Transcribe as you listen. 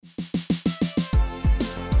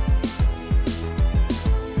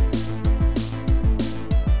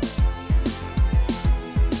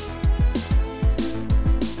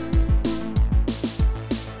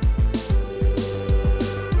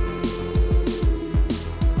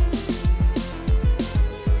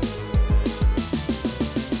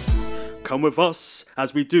Come with us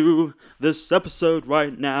as we do this episode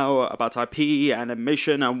right now about IP,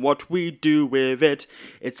 animation, and what we do with it.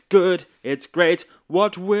 It's good, it's great.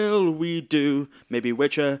 What will we do? Maybe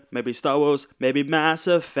Witcher, maybe Star Wars, maybe Mass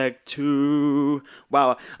Effect 2.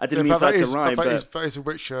 Wow, I didn't mean for that to rhyme, but... That is a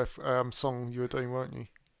Witcher song you were doing, weren't you?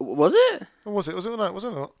 Was it? Or was it? Was it not? Was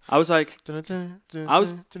it not? I was like... I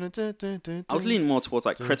was leaning more towards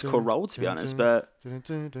like Critical Role, to be honest, but...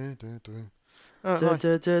 We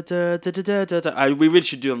really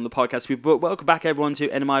should do it on the podcast. Welcome back, everyone, to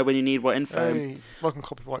NMI When You Need What Info. Hey, welcome,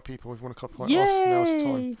 copyright people. If you want to copyright us, now's the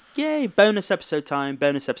time. Yay! Bonus episode time. So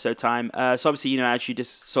obviously, as you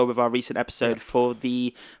just saw with our recent episode for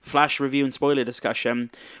the Flash review and spoiler discussion,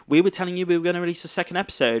 we were telling you we were going to release a second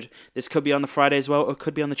episode. This could be on the Friday as well, or it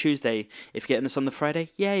could be on the Tuesday. If you're getting this on the Friday,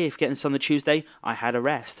 yay. If you're getting this on the Tuesday, I had a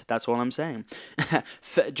rest. That's all I'm saying.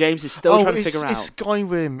 James is still trying to figure out. It's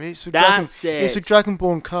Skyrim. That's it. It's a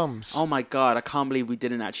Dragonborn comes. Oh my god, I can't believe we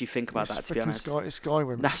didn't actually think about that, to be honest. It's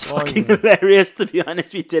Skyrim. That's fucking hilarious, to be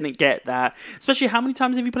honest. We didn't get that. Especially, how many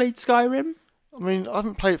times have you played Skyrim? I mean, I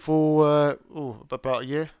haven't played it for about a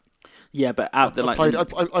year. Yeah, but I played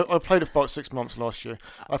it for about 6 months last year.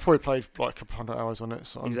 I probably played like a couple hundred hours on it.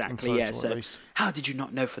 So exactly, yeah. So how did you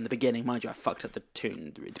not know from the beginning? Mind you, I fucked up the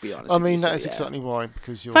tune, to be honest. I mean, that is exactly why.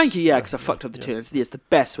 Because thank you, because I fucked up the tune. It's the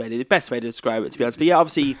best way to describe it, to be honest. But yeah,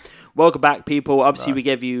 obviously, welcome back, people. Obviously, we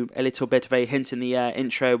gave you a little bit of a hint in the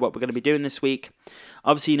intro what we're going to be doing this week.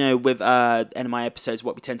 Obviously, with NMI episodes,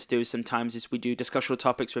 what we tend to do sometimes is we do discussional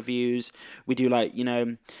topics reviews. We do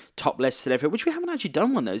top lists and everything, which we haven't actually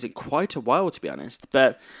done one of those in quite a while, to be honest.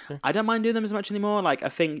 But I don't mind doing them as much anymore. Like, I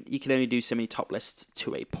think you can only do so many top lists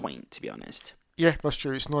to a point, to be honest. Yeah, that's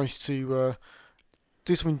true. It's nice to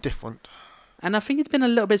do something different. And I think it's been a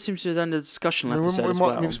little bit since we've done the discussion episode as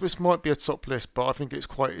well. This might be a top list, but I think it's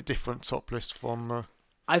quite a different top list from...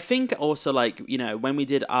 I think also, when we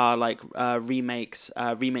did our, remakes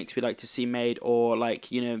we'd like to see made, or,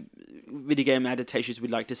 video game adaptations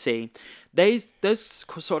we'd like to see, those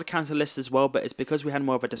sort of counter lists as well, but it's because we had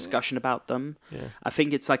more of a discussion about them. Yeah. I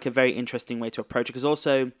think it's, a very interesting way to approach it, because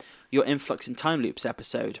also your Influx and Time Loops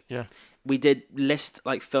episode, we did list,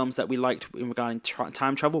 films that we liked in regarding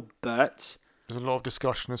time travel, but... There's a lot of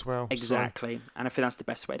discussion as well. Exactly, so. And I think that's the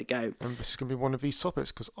best way to go. And this is going to be one of these topics,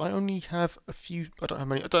 because I only have a few. I don't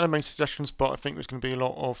have many suggestions, but I think there's going to be a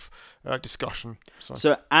lot of discussion.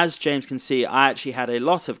 So as James can see, I actually had a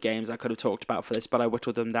lot of games I could have talked about for this, but I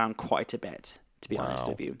whittled them down quite a bit, to be honest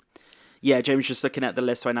with you. Yeah, James is just looking at the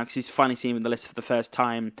list right now because he's finally seeing the list for the first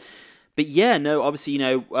time. But yeah, no, obviously,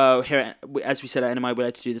 here, as we said at NMI, we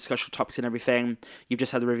like to do discussion topics and everything. You've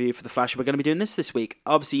just had the review for The Flash. We're going to be doing this week.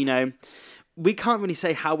 Obviously, we can't really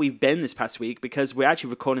say how we've been this past week because we're actually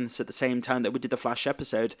recording this at the same time that we did the Flash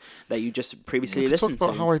episode that you just previously listened to. Talk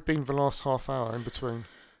about how I've been the last half hour in between.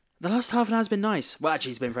 The last half an hour has been nice. Well, actually,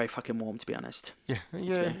 it's been very fucking warm, to be honest. Yeah,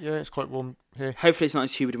 it's quite warm here. Hopefully it's not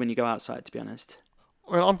as humid when you go outside, to be honest.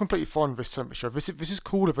 Well, I'm completely fine with this temperature. This is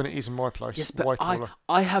cooler than it is in my place. Yes, but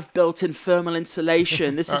I have built-in thermal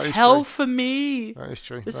insulation. This is hell for me. That is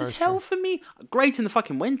true. This is hell for me. Great in the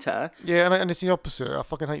fucking winter. Yeah, and it's the opposite. I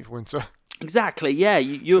fucking hate winter. Exactly. Yeah,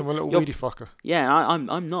 I'm a little weedy fucker. Yeah,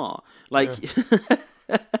 I'm not.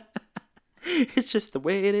 It's just the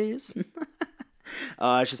way it is.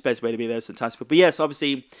 It's just the best way to be there sometimes. But yes,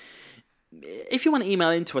 obviously, if you want to email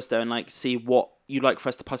into us though and see what you'd like for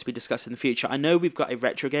us to possibly discuss in the future, I know we've got a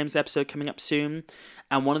retro games episode coming up soon,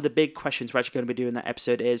 and one of the big questions we're actually going to be doing that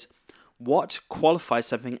episode is what qualifies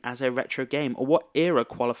something as a retro game, or what era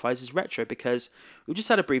qualifies as retro? Because we just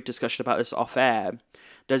had a brief discussion about this off air.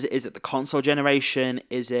 Is it the console generation?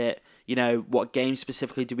 Is it, what game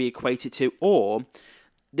specifically do we equate it to? Or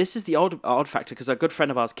this is the odd factor, because a good friend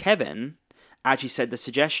of ours, Kevin, actually said the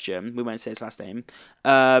suggestion. We won't say his last name.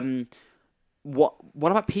 What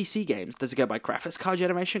about PC games? Does it go by graphics card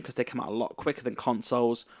generation? Because they come out a lot quicker than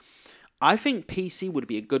consoles. I think PC would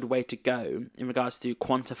be a good way to go in regards to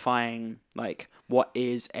quantifying what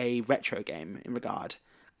is a retro game in regard.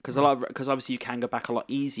 Because obviously you can go back a lot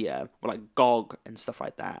easier with GOG and stuff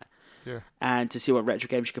like that. Yeah. And to see what retro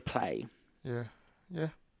games you could play. Yeah. Yeah.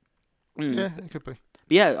 Yeah, it could be. But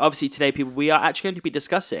yeah, obviously today, people, we are actually going to be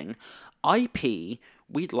discussing IP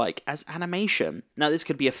we'd like as animation. Now, this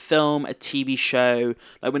could be a film, a TV show.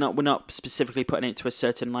 We're not specifically putting it to a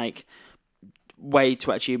certain way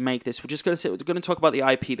to actually make this. We're going to talk about the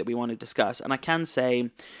IP that we want to discuss. And I can say,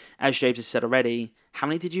 as James has said already, how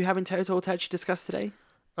many did you have in total to actually discuss today?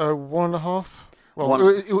 1.5. Well,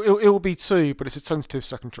 it will be 2, but it's a tentative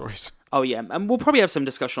second choice. Oh yeah, and we'll probably have some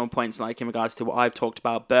discussion on points in regards to what I've talked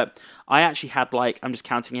about. But I actually had I'm just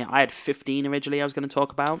counting it. I had 15 originally I was going to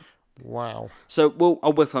talk about. Wow. So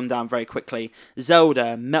I'll whittle them down very quickly.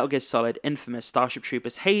 Zelda, Metal Gear Solid, Infamous, Starship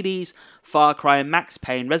Troopers, Hades, Far Cry, Max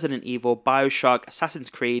Payne, Resident Evil, Bioshock, Assassin's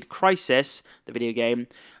Creed, Crysis, the video game,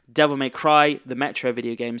 Devil May Cry, the Metro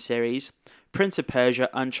video game series, Prince of Persia,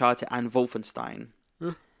 Uncharted, and Wolfenstein.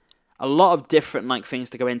 A lot of different things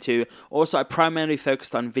to go into. Also, I primarily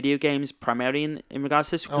focused on video games, primarily in regards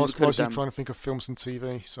to this. I was mostly trying to think of films and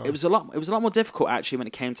TV. So it was a lot more difficult actually when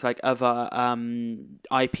it came to other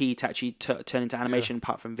IP to actually turn into animation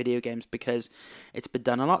apart from video games, because it's been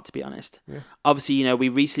done a lot, to be honest. Yeah. Obviously, we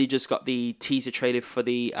recently just got the teaser trailer for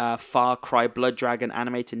the Far Cry Blood Dragon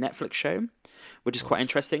animated Netflix show, which is quite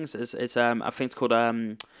interesting. It's I think it's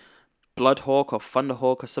called Bloodhawk or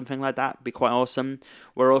Thunderhawk or something like that. Be quite awesome.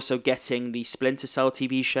 We're also getting the Splinter Cell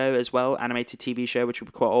TV show as well, animated TV show, which would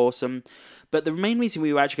be quite awesome. But the main reason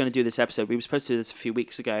we were actually going to do this episode, we were supposed to do this a few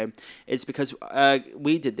weeks ago, is because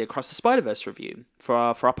we did the Across the Spider-Verse review for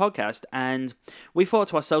our podcast, and we thought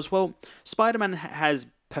to ourselves, well, Spider-Man has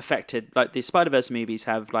perfected, the Spider-Verse movies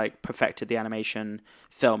have perfected the animation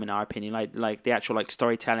film, in our opinion, like the actual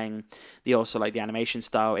storytelling, the animation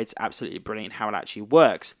style. It's absolutely brilliant how it actually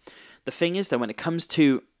works. The thing is, though, when it comes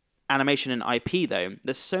to animation and IP, though,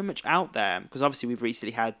 there's so much out there, because obviously we've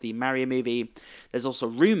recently had the Mario movie. There's also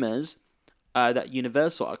rumors that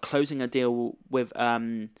Universal are closing a deal with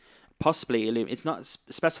possibly, it's not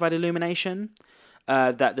specified, Illumination,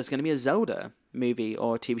 that there's going to be a Zelda movie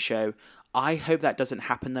or TV show. I hope that doesn't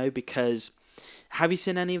happen, though, because have you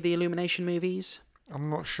seen any of the Illumination movies? I'm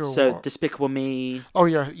not sure. So Despicable Me. Oh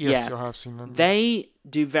yes, I have seen them. They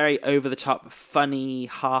do very over-the-top, funny,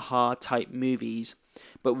 ha-ha type movies.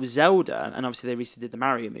 But with Zelda, and obviously they recently did the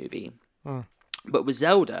Mario movie, but with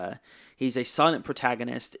Zelda, he's a silent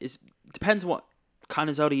protagonist. It depends what kind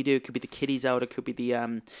of Zelda you do. It could be the kiddie Zelda, could be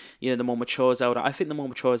the the more mature Zelda. I think the more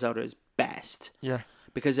mature Zelda is best. Yeah.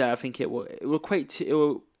 Because I think it will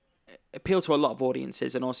appeal to a lot of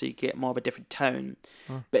audiences, and also you get more of a different tone.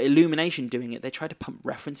 But Illumination doing it, they try to pump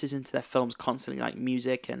references into their films constantly, like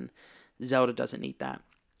music, and Zelda doesn't need that.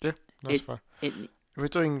 Yeah, that's fair. If we're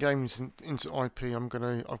doing games into IP,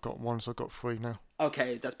 I've got one, so I've got 3 now.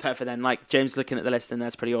 Okay, that's perfect then. James looking at the list, and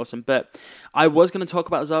that's pretty awesome. But I was going to talk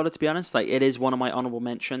about Zelda, to be honest. It is one of my honorable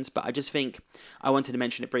mentions, but I just think I wanted to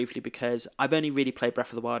mention it briefly because I've only really played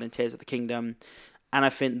Breath of the Wild and Tears of the Kingdom, and I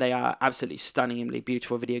think they are absolutely stunningly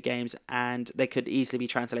beautiful video games, and they could easily be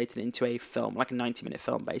translated into a film, like a 90-minute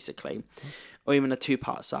film, basically, or even a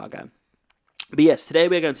 2-part saga. But yes, today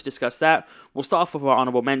we're going to discuss that. We'll start off with our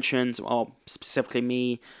honorable mentions, or specifically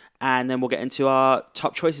me, and then we'll get into our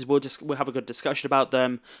top choices. We'll have a good discussion about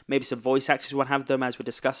them. Maybe some voice actors will have them as we're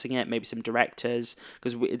discussing it. Maybe some directors,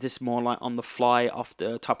 because this is more on the fly, off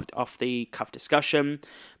the cuff discussion.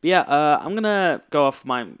 But yeah, I'm gonna go off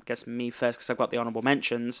me first because I've got the honorable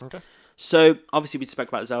mentions. Okay. So obviously we spoke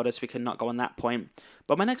about Zelda, so we can not go on that point.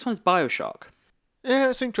 But my next one is Bioshock.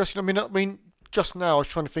 Yeah, it's interesting. I mean, just now I was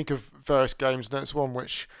trying to think of various games, and that's one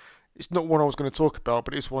which it's not one I was going to talk about,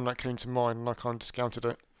 but it's one that came to mind, and I kind of discounted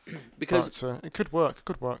it. Because it could work. It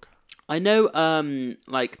could work. I know,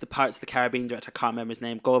 the Pirates of the Caribbean director, I can't remember his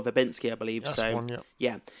name, Gore Verbinski, I believe. That's one, yeah.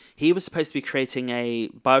 Yeah, he was supposed to be creating a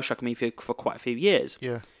Bioshock movie for quite a few years.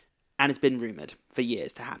 Yeah. And it's been rumoured for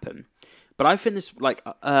years to happen. But I think this,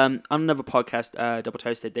 on another podcast, Double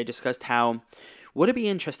Toasted, they discussed how would it be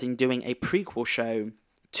interesting doing a prequel show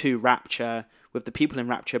to Rapture with the people in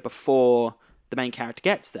Rapture before the main character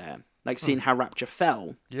gets there, seeing how Rapture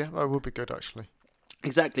fell. Yeah, that would be good actually.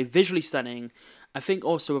 Exactly, visually stunning. I think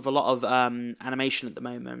also with a lot of animation at the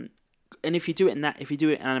moment, and if you do it in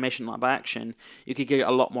animation live action, you could get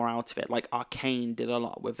a lot more out of it. Like Arcane did a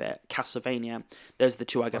lot with it. Castlevania, those are the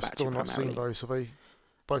two I go back to primarily. I've still not seen those. Are they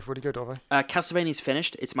both really good? Are they? Castlevania's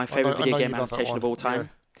finished. It's my favourite video game adaptation of all time.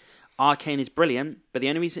 Yeah. Arcane is brilliant, but the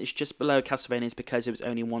only reason it's just below Castlevania is because it was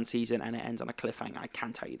only one season and it ends on a cliffhanger. I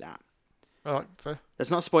can tell you that. Alright, fair. That's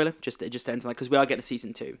not a spoiler. It just ends on because we are getting a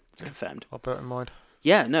season 2. It's confirmed. I'll bear it in mind.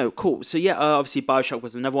 Yeah, no, cool. So yeah, obviously Bioshock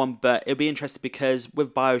was another one, but it'll be interesting because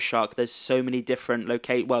with Bioshock, there's so many different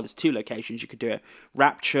there's 2 locations you could do it.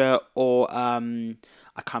 Rapture or, I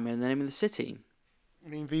can't remember the name of the city. You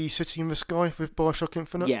mean the city in the sky with Bioshock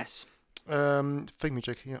Infinite? Yes.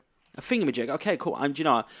 Thingamajig, yeah. A thingamajig, okay, cool. Do you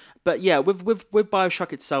know, but yeah, with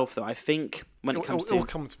Bioshock itself though, I think when it comes to... It'll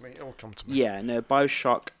come to me. Yeah, no,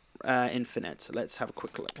 Bioshock... Infinite. Let's have a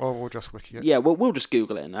quick look. Or we'll just wiki it. Yeah, we'll just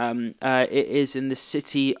Google it. It is in the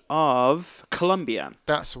city of Columbia.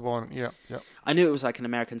 That's the one. Yeah. I knew it was an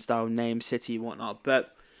American style name, city, and whatnot,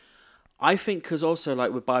 but I think because also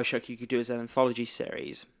with Bioshock, you could do it as an anthology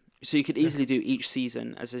series, so you could easily do each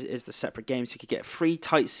season as the separate games. You could get 3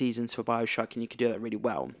 tight seasons for Bioshock, and you could do that really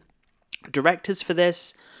well. Directors for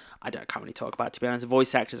this, can't really talk about, to be honest.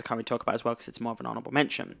 Voice actors I can't really talk about as well because it's more of an honourable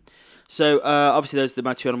mention. So, obviously, those are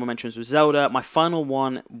my two honourable mentions with Zelda. My final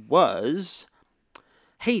one was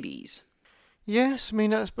Hades. Yes, I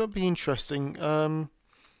mean, that'd be interesting.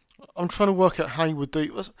 I'm trying to work out how you would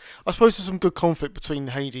do. I suppose there's some good conflict between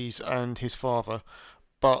Hades and his father,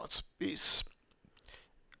 but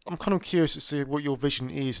I'm kind of curious to see what your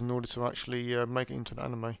vision is in order to actually make it into an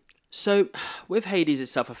anime. So, with Hades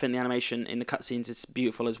itself, I think the animation in the cutscenes is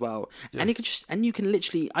beautiful as well. Yeah. And you can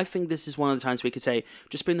literally, I think this is one of the times we could say,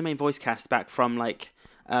 just bring the main voice cast back from like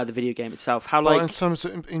the video game itself. How in terms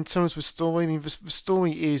of the story, I mean, the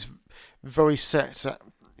story is very set.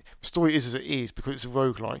 The story is as it is because it's a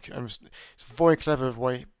roguelike, and it's very clever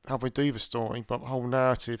way how they do the story, but the whole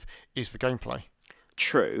narrative is the gameplay.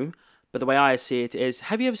 True, but the way I see it is,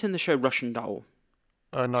 have you ever seen the show Russian Doll?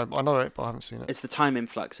 No, I know it, but I haven't seen it. It's the time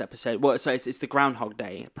influx episode. Well, so it's the Groundhog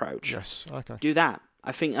Day approach. Yes, okay. Do that.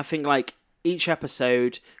 I think like each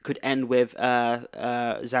episode could end with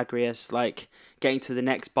Zagreus like getting to the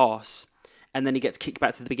next boss, and then he gets kicked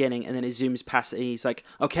back to the beginning, and then he zooms past it, and he's like,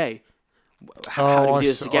 okay, how do we do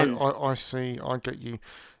this again? I see, I get you.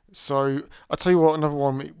 So, I'll tell you what, another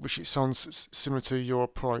one which it sounds similar to your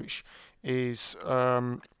approach is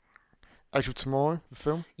Age of Tomorrow, the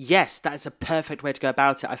film. Yes, that's a perfect way to go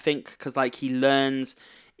about it. I think because like he learns,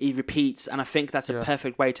 he repeats, and I think that's a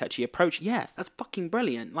perfect way to actually approach. Yeah, that's fucking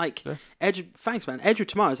brilliant. Like thanks, man. Edge of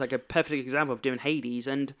Tomorrow is like a perfect example of doing Hades,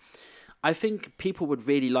 and I think people would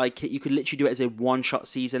really like it. You could literally do it as a one-shot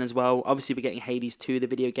season as well. Obviously, we're getting Hades 2, the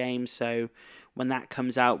video game, so when that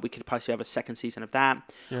comes out, we could possibly have a second season of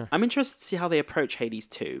that. Yeah. I'm interested to see how they approach Hades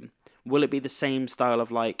 2. Will it be the same style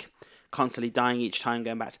of like constantly dying each time,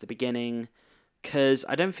 going back to the beginning? Because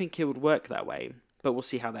I don't think it would work that way, but we'll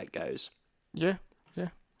see how that goes. Yes.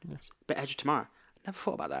 But Edge of Tomorrow, never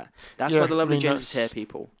thought about that. That's why the lovely James is here,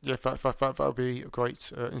 people. Yeah, that would be a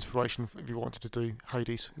great inspiration if you wanted to do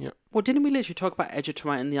Hades. Yeah. Well, didn't we literally talk about Edge of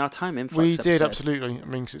Tomorrow in the Our Time Influx We episode? did, absolutely. I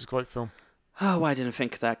mean, 'cause it's a great film. Oh, I didn't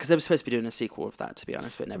think of that, because they were supposed to be doing a sequel of that, to be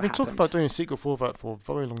honest, but it never happened. We've been talking about doing a sequel for that for a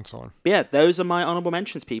very long time. But yeah, those are my honourable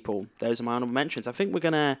mentions, people. Those are my honourable mentions. I think we're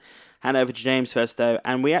going to hand over to James first, though,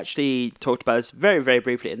 and we actually talked about this very, very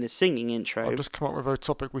briefly in the singing intro. I've just come up with a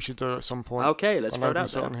topic we should do at some point. Okay, let's throw it out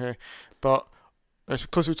there. Here. But it's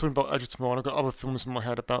because we're talking about Edge of Tomorrow, and I've got other films in my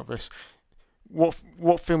head about this.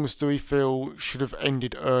 What films do we feel should have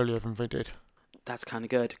ended earlier than they did? That's kind of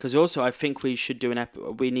good, because also I think we should do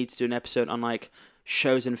we need to do an episode on like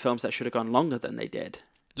shows and films that should have gone longer than they did.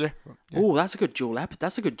 Yeah. Oh, that's a good dual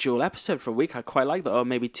episode for a week. I quite like that. Or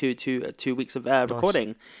maybe two weeks of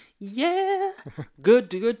recording. Yeah.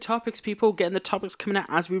 Good topics, people. Getting the topics coming out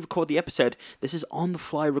as we record the episode. This is on the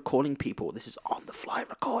fly recording, people. This is on the fly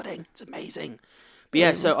recording. It's amazing. But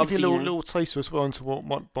yeah, so obviously a little taster as well into what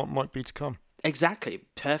might be to come. Exactly.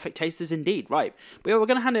 Perfect tasters indeed. Right. But we're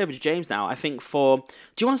going to hand it over to James now. I think do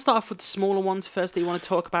you want to start off with the smaller ones first that you want to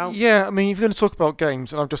talk about? Yeah, I mean, if you're going to talk about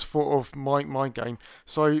games, and I've just thought of my game.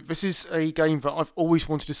 So this is a game that I've always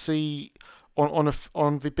wanted to see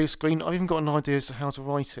on the big screen. I've even got an idea as to how to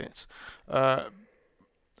write it. And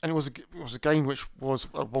it was a game which was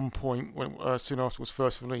at one point, when soon after it was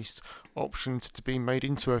first released, optioned to be made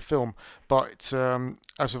into a film. But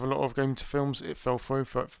as with a lot of game to films, it fell through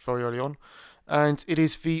very early on. And it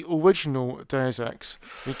is the original Deus Ex.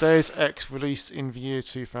 The Deus Ex released in the year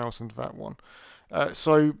 2000, that one.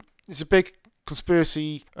 So it's a big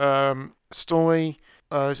conspiracy story.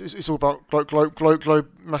 It's all about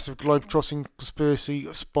massive globe-trotting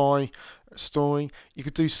conspiracy spy story. You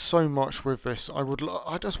could do so much with this.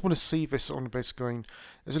 I just want to see this on the big screen.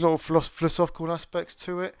 There's a lot of philosophical aspects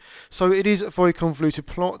to it. So it is a very convoluted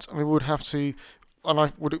plot, and we would have to. And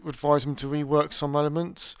I would advise them to rework some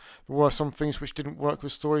elements. There were some things which didn't work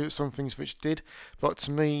with the story, some things which did. But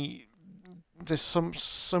to me, there's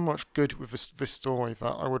so much good with this story that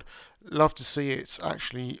I would love to see it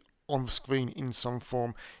actually on the screen in some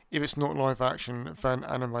form. If it's not live action, then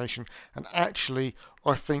animation. And actually,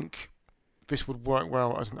 I think this would work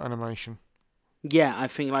well as an animation. Yeah, I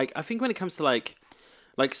think when it comes to like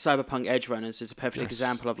Cyberpunk Edge Runners is a perfect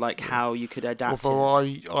example of how you could adapt.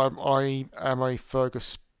 Although I am a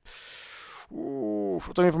Fergus. Ooh,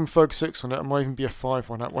 I don't know if I'm a Fergus 6 on it. I might even be a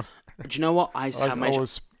 5 on that one. Do you know what? I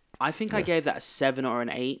think I gave that a 7 or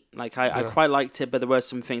an 8. I quite liked it, but there were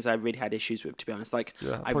some things I really had issues with, to be honest. I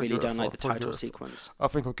really don't like the title sequence. I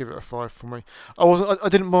think I'll give it a 5 for me. I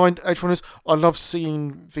didn't mind Edge Runners. I love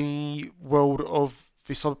seeing the world of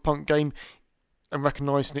the Cyberpunk game and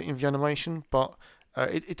recognising it in the animation, but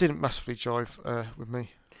it didn't massively jive with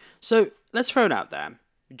me. So let's throw it out there.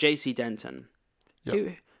 JC Denton.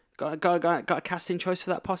 Yep. Got a casting choice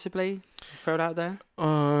for that possibly? Throw it out there.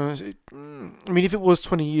 I mean, if it was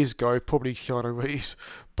 20 years ago, probably Keanu Reeves.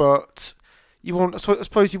 But I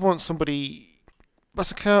suppose you want somebody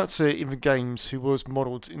that's a character in the games who was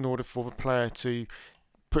modelled in order for the player to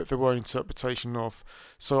put their own interpretation of.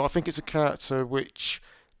 So I think it's a character which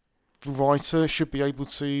the writer should be able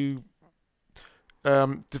to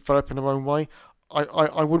develop in their own way.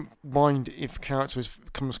 I wouldn't mind if characters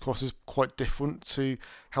comes across as quite different to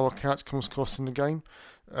how a character comes across in the game,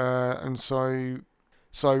 and so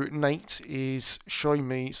Nate is showing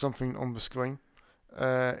me something on the screen.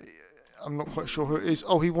 I'm not quite sure who it is.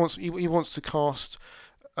 Oh, he wants to cast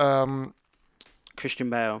Christian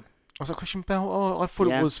Bale. Was that Christian Bale? Oh, I thought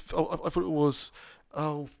Yeah. it was. I thought it was.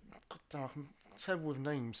 Oh, God damn, I'm terrible with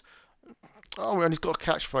names. Oh, and he's got a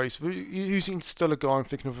catchphrase. Who's the Interstellar guy I'm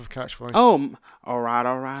thinking of with a catchphrase? Oh, all right.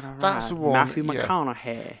 That's the one. Matthew yeah.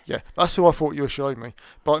 McConaughey. Yeah, that's who I thought you were showing me.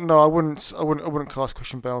 But no, I wouldn't cast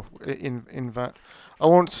Christian Bale in that. I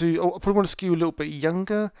probably want to skew a little bit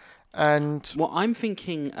younger. And Well, I'm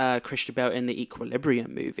thinking Christian Bale in the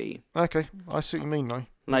Equilibrium movie. okay, I see what you mean now.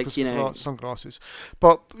 Like, Because you of know, sunglasses.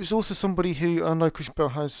 But there's also somebody who I know Christian Bale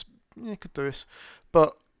has. Yeah, could do this,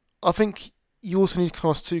 but I think you also need to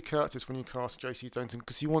cast two characters when you cast JC Denton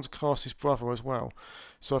because you want to cast his brother as well.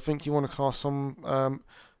 So I think you want to cast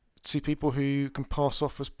two people who can pass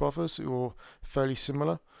off as brothers who are fairly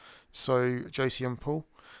similar. So JC and Paul.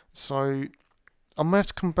 So I may have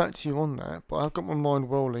to come back to you on that, but I've got my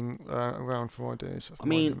mind rolling around for ideas. I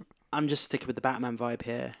mean, I'm just sticking with the Batman vibe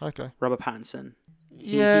here. Okay. Robert Pattinson.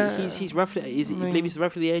 Yeah, He's roughly. I believe he's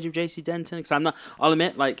roughly the age of JC Denton. Because I'm not. I'll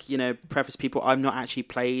admit, preface people. I've not actually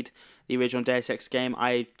played the original Deus Ex game.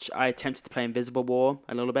 I attempted to play Invisible War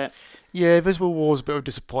a little bit. Yeah, Invisible War was a bit of a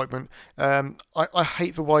disappointment. I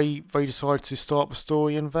hate the way they decided to start the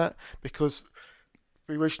story in that because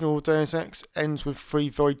the original Deus Ex ends with three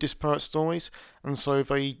very disparate stories, and so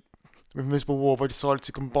with Invisible War they decided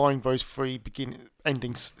to combine those three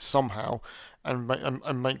endings somehow. And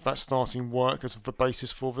make that starting work as the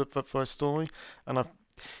basis for the first story, and I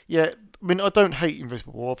don't hate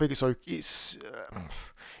Invisible War. I think it's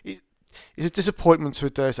a disappointment to a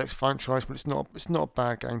Deus Ex franchise, but it's not a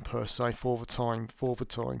bad game per se for the time.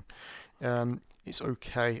 It's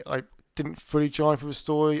okay. I didn't fully jive with the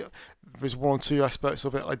story. There's one or two aspects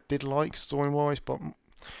of it I did like story wise, but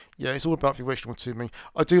yeah, it's all about the original to me.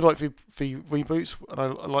 I do like the reboots, and I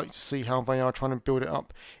like to see how they are trying to build it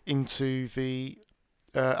up into the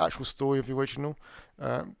actual story of the original.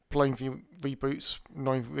 Playing the reboots,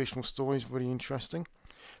 knowing the original story is really interesting.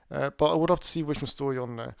 But I would love to see the original story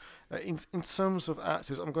on there. In terms of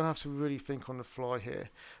actors, I'm going to have to really think on the fly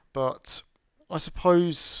here. But I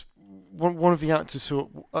suppose one of the actors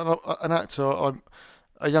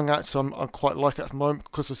a young actor I quite like at the moment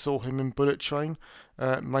because I saw him in Bullet Train.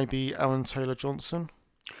 Maybe Aaron Taylor Johnson.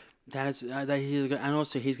 That is, and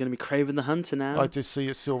also he's going to be Craven the Hunter now. I did see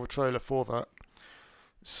a silver trailer for that.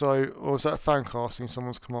 So, or was that a fan casting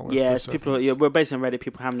someone's come up with? Yeah, it's people. Yeah, we're based on Reddit.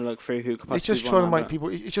 People having to look through who could possibly. It's just trying to make people.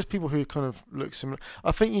 It's just people who kind of look similar.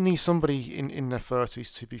 I think you need somebody in their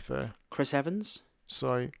 30s to be fair. Chris Evans.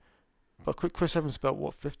 So, but Chris Evans is about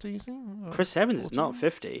what 50? Is he? Chris Evans 40? Is not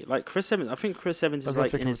 50. Like Chris Evans, I think Chris Evans is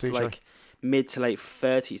like in his like mid to late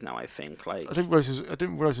 30s now. I think. Like I didn't realize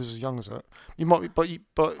he was as young as that. You might be,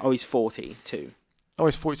 but oh, he's 42. Oh,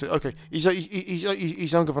 he's 42. Okay,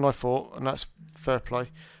 he's younger than I thought, and that's fair play.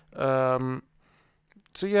 So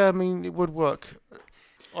yeah, I mean it would work.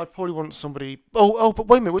 I'd probably want somebody. Oh, but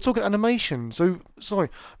wait a minute, we're talking animation. So sorry,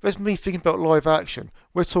 that's me thinking about live action.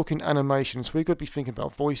 We're talking animation, so we've got to be thinking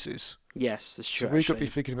about voices. Yes, that's true. So we've got to be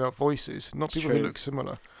thinking about voices, not people who look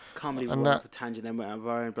similar. Can't believe we're on a tangent then we're on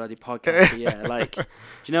our own bloody podcast. But yeah, like, do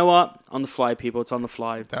you know what? On the fly, people, it's on the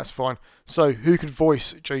fly. That's fine. So, who could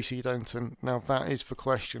voice JC Denton? Now, that is the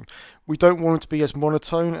question. We don't want it to be as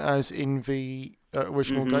monotone as in the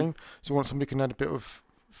original game, so we want somebody who can add a bit of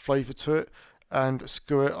flavour to it. And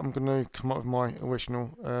screw it, I'm going to come up with my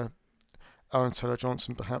original Aaron Taylor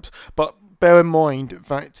Johnson, perhaps. But bear in mind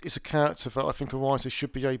that it's a character that I think a writer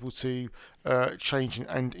should be able to change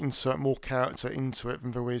and insert more character into it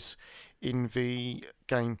than there is in the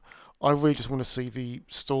game. I really just want to see the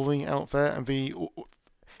story out there and the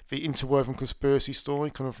interwoven conspiracy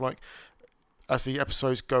story, kind of like as the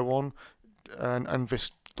episodes go on, and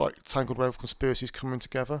this like tangled web of conspiracies coming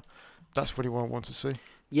together. That's really what I want to see.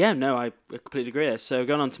 Yeah, no, I completely agree. So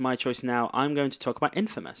going on to my choice now, I'm going to talk about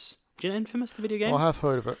Infamous. Do you know Infamous, the video game? Well, I have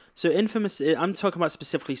heard of it. So Infamous, I'm talking about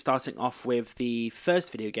specifically starting off with the first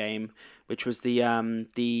video game, which was the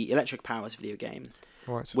Electric Powers video game.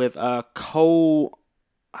 Right. With Cole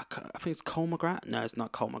I think it's Cole McGrath. No, it's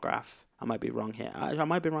not Cole McGrath. I might be wrong here. I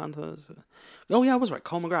might be wrong. Oh yeah, I was right.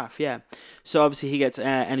 Cole McGrath. Yeah. So obviously he gets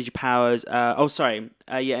energy powers. Yeah. And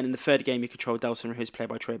in the third game, you control Delson, who's played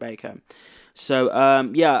by Troy Baker. So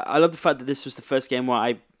yeah, I love the fact that this was the first game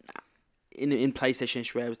where in PlayStation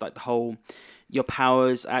history, where it was like the whole your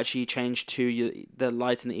powers actually changed to the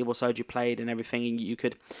light and the evil side you played and everything, and you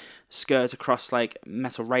could skirt across like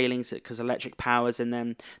metal railings because electric powers, and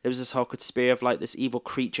then there was this whole conspiracy of like this evil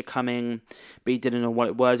creature coming, but you didn't know what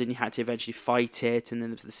it was, and you had to eventually fight it, and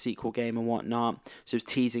then there was the sequel game and whatnot, so it was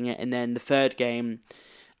teasing it, and then the third game,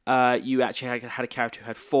 you actually had a character who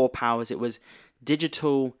had 4 powers. It was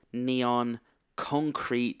digital, neon,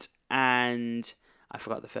 concrete, and I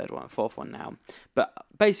forgot the fourth one now, but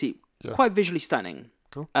basically quite visually stunning.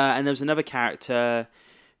 Cool. And there was another character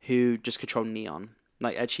who just controlled neon,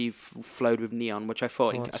 like actually flowed with neon, which I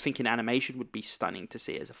thought, I think in animation would be stunning to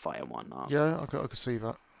see as a fight and whatnot. Yeah, I could see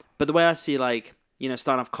that. But the way I see, like,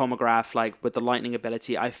 starting off Comograph, like with the lightning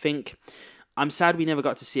ability, I think I'm sad we never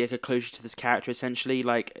got to see a conclusion to this character. Essentially,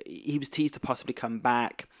 like he was teased to possibly come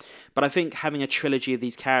back, but I think having a trilogy of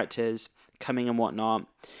these characters coming and whatnot,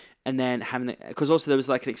 and then having because also there was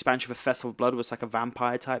like an expansion of Festival of Blood, was like a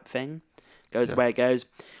vampire type thing, goes the way it goes.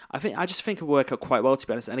 I just think it would work out quite well, to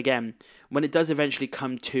be honest. And again, when it does eventually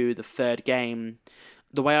come to the third game,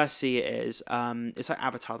 the way I see it is, it's like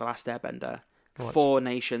Avatar: The Last Airbender. Right. 4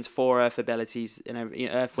 nations, 4 Earth abilities,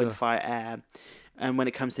 Earth, Wind, Fire, Air. And when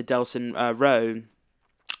it comes to Delson Rowe,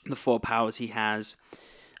 the 4 powers he has,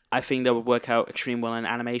 I think that would work out extremely well in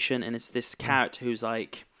animation. And it's this character who's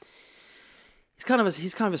like, he's kind of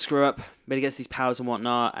a screw up, but he gets these powers and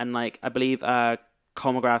whatnot. And like I believe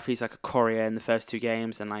Comograph, he's like a courier in the first 2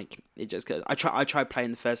 games, and like it just goes. I tried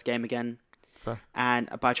playing the first game again, but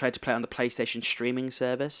I tried to play it on the PlayStation streaming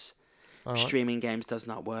service. Streaming games does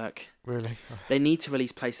not work. Really? They need to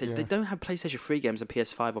release PlayStation. Yeah. They don't have PlayStation 3 games on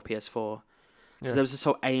PS5 or PS4. Because there was this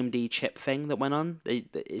whole AMD chip thing that went on.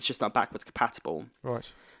 It's just not backwards compatible.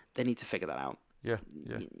 Right. They need to figure that out. Yeah.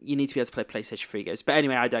 You need to be able to play PlayStation 3 games. But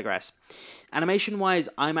anyway, I digress. Animation-wise,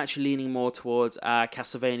 I'm actually leaning more towards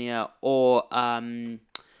Castlevania or... to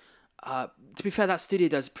be fair, that studio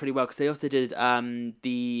does pretty well because they also did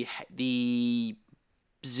the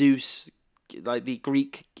Zeus... like the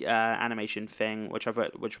Greek animation thing, which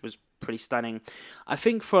was pretty stunning. I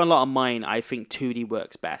think for a lot of mine, I think 2D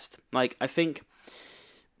works best. Like I think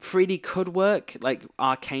 3D could work, like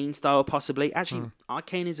Arcane style possibly. Actually,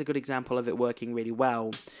 Arcane is a good example of it working really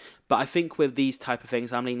well. But I think with these type of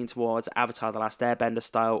things, I'm leaning towards Avatar: The Last Airbender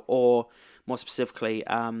style, or more specifically,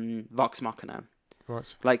 Vox Machina.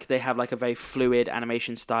 Right. Like they have like a very fluid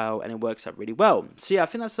animation style, and it works out really well. So yeah, I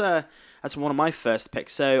think that's one of my first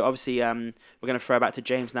picks. So obviously, we're going to throw back to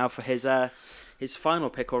James now for his final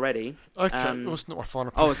pick already. Okay, well, it's not my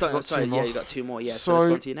final pick. Oh, sorry. Yeah, you got 2 more. Yeah, so let's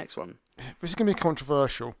go on to your next one. This is going to be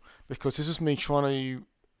controversial because this is me trying to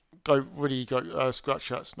go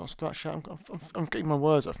scratch at, not scratch at. I'm getting my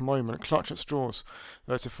words at the moment. Clutch at straws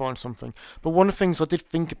to find something. But one of the things I did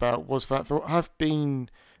think about was that there have been.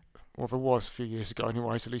 Well, there was a few years ago,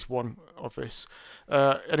 anyways, at least one of this,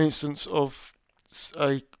 an instance of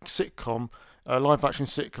a sitcom, a live-action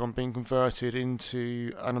sitcom being converted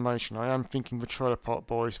into animation. I am thinking the Trailer Park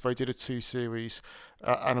Boys. They did a 2-series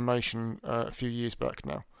animation a few years back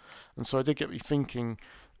now. And so it did get me thinking,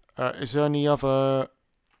 is there any other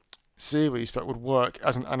series that would work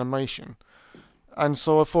as an animation? And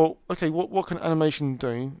so I thought, okay, what can animation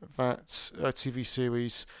do that a TV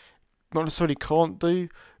series not necessarily can't do,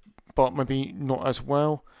 but maybe not as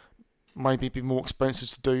well, maybe be more expensive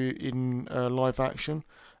to do in live action.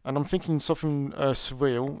 And I'm thinking something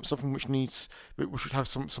surreal, something which should have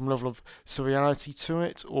some level of surreality to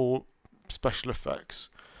it, or special effects.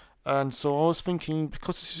 And so I was thinking,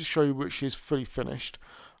 because this is a show which is fully finished,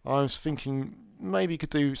 I was thinking maybe you could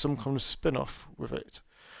do some kind of spin-off with it.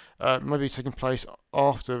 Maybe taking place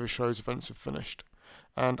after the show's events have finished.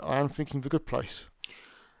 And I am thinking The Good Place.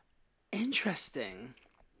 Interesting.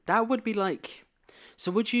 That would be like...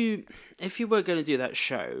 So would you... If you were going to do that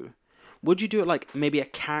show, would you do it like maybe a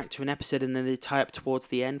character, an episode, and then they tie up towards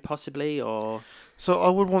the end, possibly, or... So I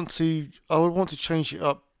would want to change it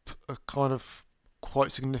up kind of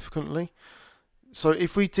quite significantly. So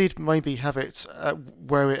if we did maybe have it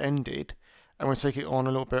where it ended, and we take it on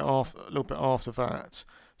a little bit after that,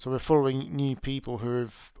 so we're following new people who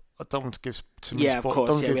have... I don't want to give too many spoilers. Yeah, of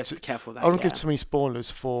course. We have to be careful of that. I don't give too many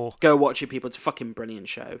spoilers for... Go watch it, people. It's a fucking brilliant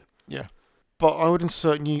show. Yeah. But I would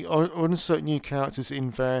insert new characters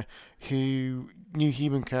in there, new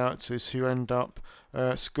human characters who end up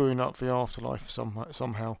screwing up the afterlife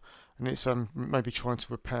somehow, and it's maybe trying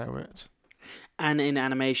to repair it. And in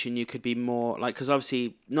animation, you could be more like, because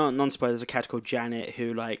obviously, non-spoiler, there's a character called Janet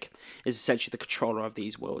who like is essentially the controller of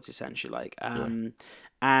these worlds, essentially like.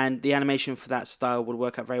 And the animation for that style would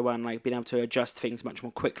work out very well, and like being able to adjust things much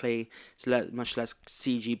more quickly. It's much less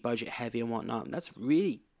CG budget heavy and whatnot. That's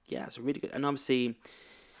really, it's really good. And obviously,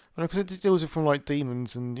 because it deals with from like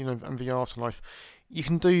demons and and the afterlife, you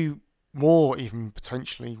can do more even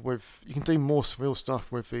potentially with you can do more surreal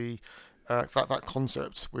stuff with the that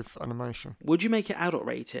concept with animation. Would you make it adult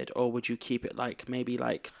rated, or would you keep it like maybe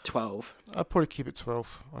like 12? I'd probably keep it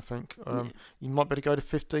 12. I think you might better go to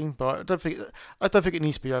 15, but I don't think it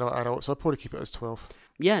needs to be adult. So I'd probably keep it as 12.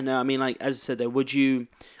 Yeah, no, I mean, like, as I said, though, would you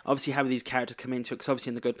obviously have these characters come into it? Because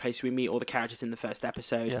obviously in The Good Place, we meet all the characters in the first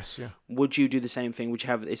episode. Yes, yeah. Would you do the same thing? Would you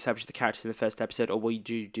have established the characters in the first episode, or will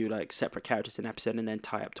you do like separate characters in an episode and then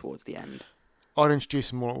tie up towards the end? I'd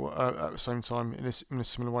introduce them all at the same time in a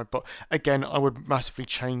similar way. But again, I would massively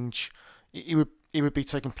change. It would be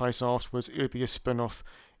taking place afterwards. It would be a spin-off.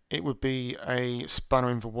 It would be a spanner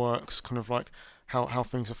in the works, kind of like how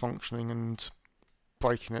things are functioning and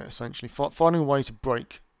breaking it, essentially. Finding a way to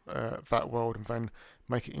break that world and then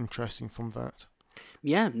make it interesting from that.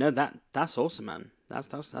 Yeah, no, that's awesome, man.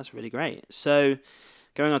 That's really great. So,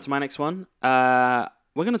 going on to my next one, we're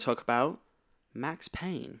going to talk about Max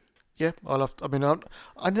Payne. Yeah,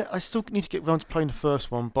 I still need to get around to playing the first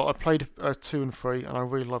one, but I played 2 and 3, and I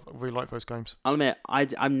really like those games. I'll admit,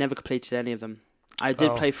 I've never completed any of them. I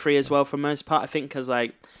did play 3 as well for the most part. I think because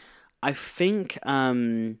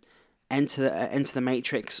Enter the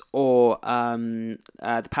Matrix or the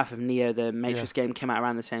Path of Neo, the Matrix game, came out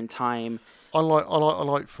around the same time. I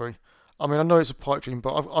like 3. I mean, I know it's a pipe dream,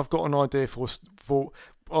 but I've got an idea for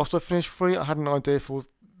after I finished 3, I had an idea for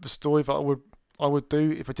the story that I would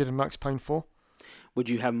do if I did a Max Payne 4. Would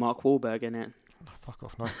you have Mark Wahlberg in it? Oh, fuck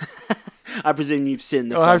off, no. I presume you've seen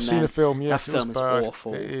the film. I have seen the film, yes. That film is bad.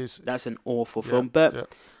 awful. It is. That's an awful film.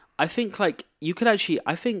 But I think like you could actually.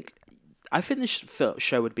 I think this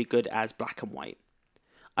show would be good as black and white.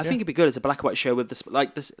 I think it'd be good as a black and white show with this.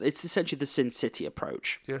 It's essentially the Sin City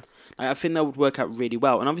approach. Yeah. I think that would work out really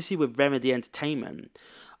well. And obviously with Remedy Entertainment,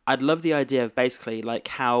 I'd love the idea of basically like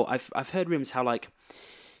how I've heard rumors how like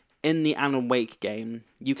in the Alan Wake game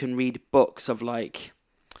you can read books of like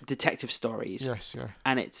detective stories. Yes, yeah.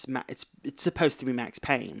 And it's supposed to be Max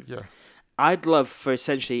Payne. Yeah. I'd love for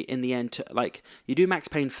essentially in the end to like you do Max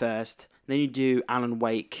Payne first, then you do Alan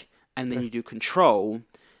Wake, and then you do Control,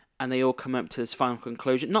 and they all come up to this final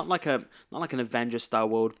conclusion. Not like an Avengers style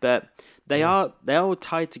world, but they're all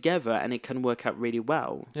tied together, and it can work out really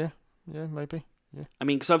well. Yeah, maybe. Yeah. I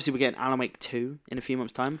mean, because obviously we're getting Alan Wake 2 in a few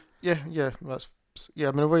months' time. Yeah. I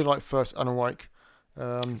mean, I really like first Alan Wake.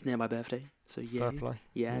 It's near my birthday, so yeah. Fair play.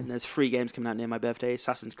 Yeah, and there's 3 games coming out near my birthday: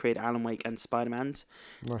 Assassin's Creed, Alan Wake, and Spider-Man's.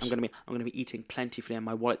 Nice. I'm gonna be eating plentifully, and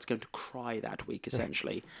my wallet's going to cry that week,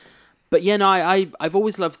 essentially. Yeah. But yeah, no, I've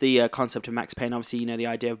always loved the concept of Max Payne. Obviously, the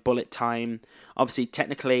idea of bullet time. Obviously,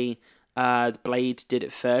 technically, Blade did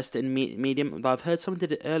it first in medium. I've heard someone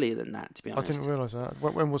did it earlier than that, to be honest. I didn't realise that.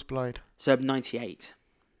 When was Blade? So 98.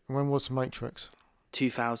 And when was Matrix?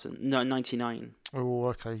 2000. No, 99. Oh,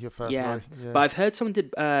 okay, you're fair yeah. play. Yeah, but I've heard someone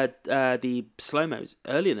did the slow-mos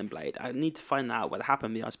earlier than Blade. I need to find out what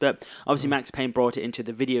happened, to be honest. But obviously Max Payne brought it into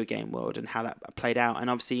the video game world and how that played out. And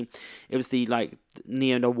obviously it was the like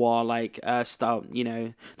neo-noir like style,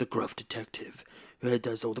 the gruff detective who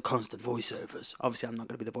does all the constant voiceovers. Obviously I'm not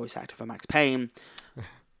going to be the voice actor for Max Payne.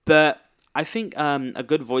 But I think a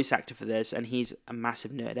good voice actor for this, and he's a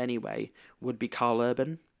massive nerd anyway, would be Carl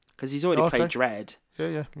Urban. Because he's already played Dredd.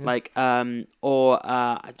 Yeah. Like, I'm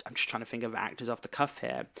just trying to think of actors off the cuff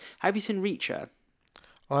here. Have you seen Reacher?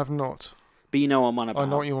 I have not. But you know what I'm on about. I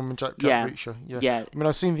know what you want, Jack Reacher. Yeah. I mean,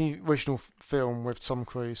 I've seen the original film with Tom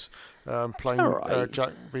Cruise playing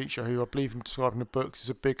Jack Reacher, who I believe in describing the books is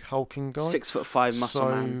a big hulking guy. 6'5" muscle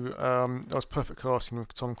man. So that was perfect casting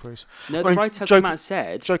with Tom Cruise. No, the writer has come out and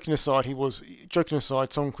said. Joking aside,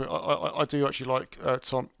 Tom Cruise. I do actually like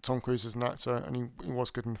Tom Cruise as an actor, and he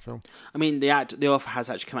was good in the film. I mean, the author has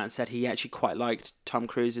actually come out and said he actually quite liked Tom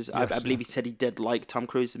Cruise's. Yes, I believe he said he did like Tom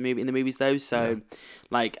Cruise in the movies though. So,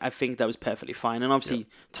 like, I think that was perfectly fine. And obviously,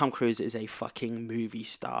 Tom Cruise is a fucking movie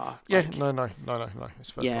star. Yeah, no. It's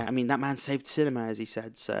fair. Yeah, I mean that man saved cinema, as he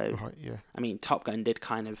said. So, right, yeah. I mean, Top Gun did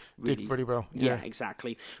kind of did really well. Yeah,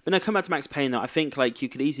 exactly. But no, come back to Max Payne though. I think like you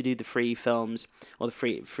could easily do the 3 films or the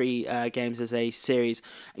free games as a series.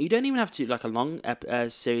 You don't even have to do like a long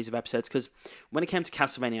series of episodes, because when it came to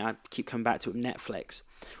Castlevania, I keep coming back to it with Netflix.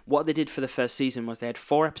 What they did for the first season was they had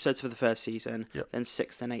 4 episodes for the first season, then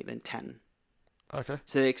 6, then 8, then 10. Okay.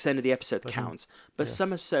 So they extended the episode 13. counts. But Yeah.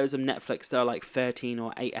 some episodes of Netflix, they're like 13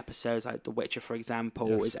 or 8 episodes, like The Witcher, for example,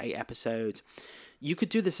 Yes. is 8 episodes. You could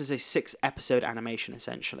do this as a 6-episode animation,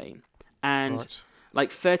 essentially. And Right.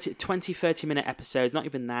 like 30-minute episodes, not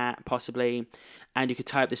even that, possibly. And you could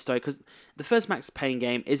tie up this story, because the first Max Payne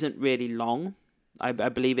game isn't really long. I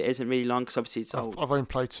believe it isn't really long, because obviously it's old. I've only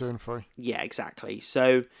played 2 and 3. Yeah, exactly.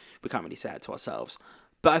 So we can't really say that to ourselves.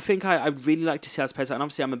 But I think I'd really like to see how this plays out. And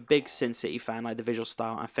obviously, I'm a big Sin City fan, like the visual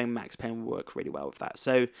style. I think Max Payne will work really well with that.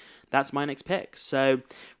 So that's my next pick. So,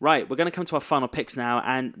 right, we're going to come to our final picks now.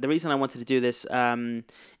 And the reason I wanted to do this in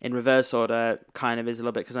reverse order kind of is a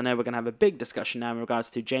little bit because I know we're going to have a big discussion now in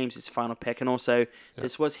regards to James's final pick. And also,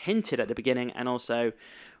 this was hinted at the beginning. And also,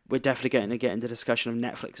 we're definitely going to get into discussion of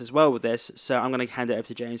Netflix as well with this. So I'm going to hand it over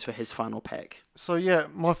to James for his final pick. So yeah,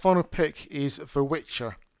 my final pick is The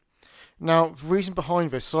Witcher. Now, the reason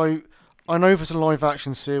behind this, so I know there's a live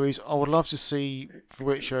action series. I would love to see The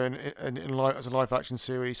Witcher as a live action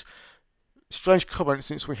series. Strange comment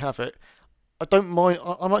since we have it. I don't mind.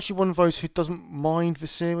 I'm actually one of those who doesn't mind the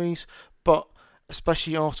series, but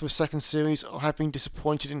especially after the second series, I have been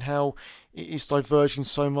disappointed in how it is diverging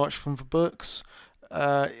so much from the books.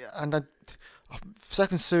 The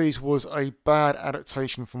second series was a bad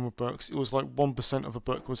adaptation from the books. It was like 1% of the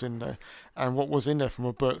book was in there, and what was in there from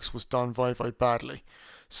the books was done very, very badly.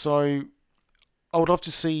 So I would love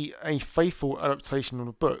to see a faithful adaptation of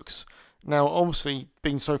the books. Now, obviously,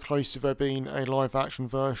 being so close to there being a live-action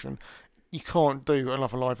version, you can't do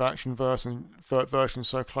another live-action version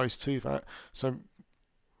so close to that. So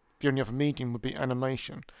the only other medium would be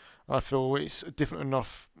animation. And I feel it's a different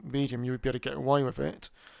enough medium you would be able to get away with it.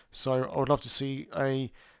 So I would love to see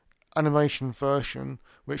a animation version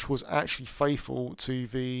which was actually faithful to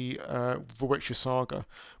the Witcher saga.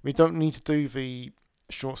 We don't need to do the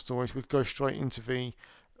short stories. We could go straight into the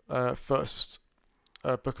first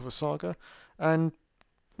book of the saga. And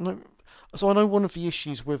so I know one of the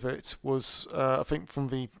issues with it was, I think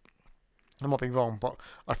I might be wrong, but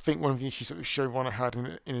I think one of the issues that the showrunner had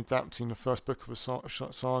in adapting the first book of the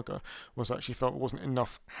saga was actually felt there wasn't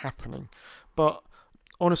enough happening. But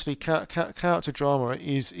honestly, character drama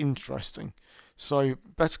is interesting. So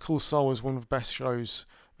Better Call Saul is one of the best shows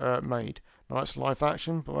made. Now that's live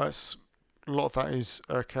action, but a lot of that is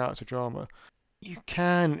character drama. You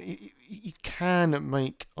can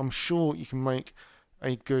make, I'm sure you can make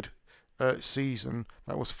a good season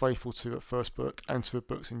that was faithful to the first book and to the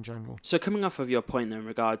books in general. So coming off of your point though in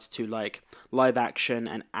regards to like live action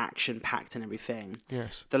and action packed and everything,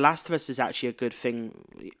 yes, The Last of Us is actually a good thing.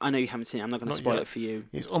 I know you haven't seen it, I'm not going to spoil it for you.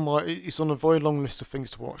 It's on a very long list of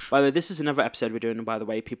things to watch. By the way, this is another episode we're doing, and by the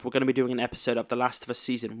way, people, we're going to be doing an episode of The Last of Us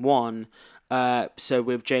Season 1. So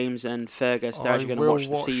with James and Fergus, they're actually going to watch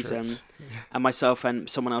the season. And myself and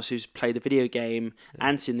someone else who's played the video game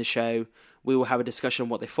and seen the show, we will have a discussion on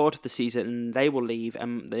what they thought of the season, and they will leave,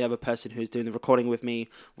 and the other person who's doing the recording with me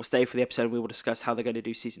will stay for the episode, and we will discuss how they're going to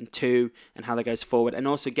do Season 2 and how that goes forward, and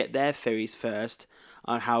also get their theories first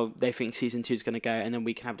on how they think Season 2 is going to go, and then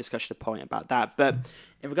we can have a discussion point about that. But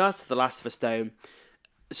in regards to The Last of Us, though,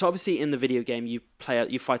 so obviously in the video game you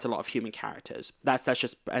fight a lot of human characters. That's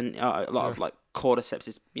just, and a lot of like cordyceps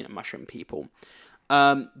is mushroom people.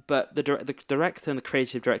 But the director and the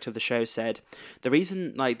creative director of the show said the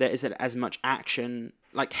reason like there isn't as much action,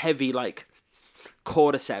 like heavy like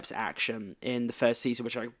cordyceps action in the first season,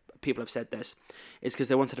 which people have said this, is because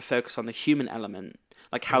they wanted to focus on the human element,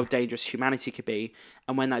 like how dangerous humanity could be,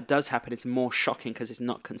 and when that does happen, it's more shocking because it's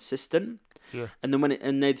not consistent. Yeah. And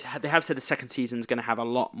then they have said the second season is going to have a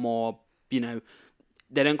lot more,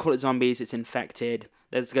 they don't call it zombies, it's infected.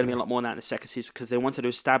 There's going to be a lot more than that in the second season because they wanted to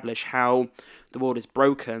establish how the world is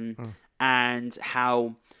broken and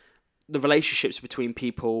how the relationships between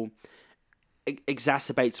people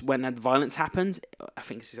exacerbates when violence happens. I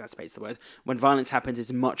think exacerbates the word. When violence happens,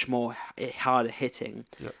 it's much more harder hitting.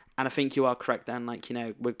 Yep. And I think you are correct then,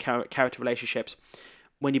 with character relationships,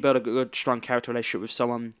 when you build a good, strong character relationship with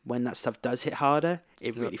someone, when that stuff does hit harder,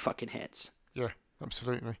 it really fucking hits. Yeah,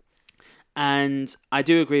 absolutely. And I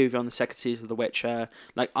do agree with you on the second season of The Witcher.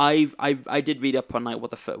 Like I did read up on like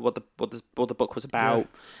what the book was about,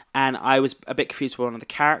 and I was a bit confused with one of the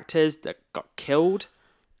characters that got killed.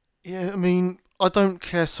 Yeah, I mean, I don't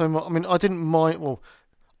care so much. I mean, I didn't mind. Well,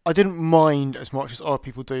 I didn't mind as much as other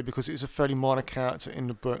people do because it was a fairly minor character in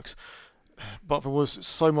the books. But there was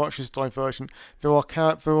so much as divergent. There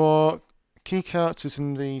are key characters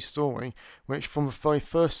in the story which, from the very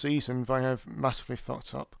first season, they have massively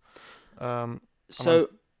fucked up. So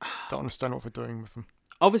I don't understand what they're doing with them.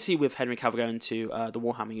 obviously with Henry Cavill going to the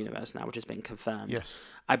Warhammer universe now, which has been confirmed. Yes.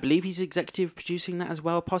 I believe he's executive producing that as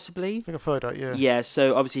well, possibly. I think I've heard that, yeah. Yeah,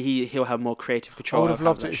 so obviously he'll have more creative I control. would have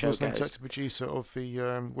loved it if he show was an goes. executive producer of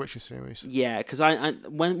the Witcher series. Yeah, because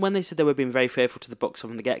when they said they were being very faithful to the books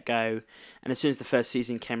from the get-go, and as soon as the first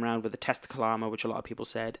season came around with the testicle armor, which a lot of people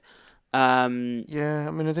said... yeah, I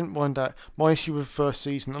mean, I didn't mind that. My issue with the first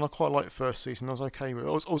season, and I quite liked the first season, I was okay with it.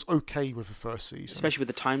 I was okay with the first season. Especially with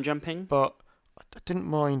the time jumping. But I didn't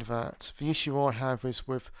mind that. The issue I have is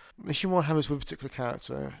with a particular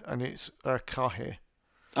character, and it's Kahir.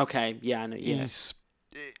 Okay, yeah, I know, yeah.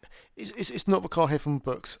 It's not the Kahir from the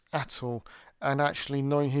books at all. And actually,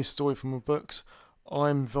 knowing his story from the books,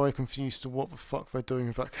 I'm very confused to what the fuck they're doing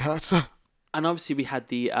with that character. And obviously we had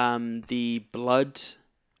the Blood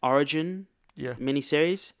Origin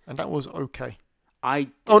miniseries. And that was okay.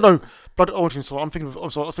 Oh no, Blood Origin. Sorry, I was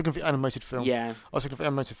thinking of the animated film. Yeah, I was thinking of the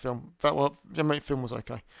animated film. The animated film was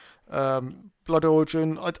okay. Blood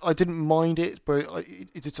Origin, I didn't mind it, but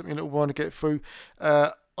it did something a little while to get through.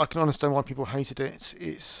 I can understand why people hated it.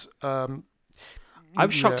 It's I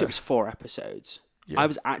was shocked it was 4 episodes. Yeah. I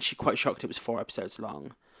was actually quite shocked it was 4 episodes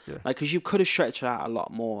long. Yeah. Like, because you could have stretched it out a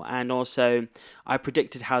lot more, and also I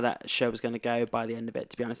predicted how that show was going to go by the end of it.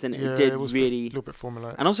 To be honest, and it did was really a little bit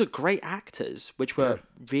formulaic, and also great actors, which were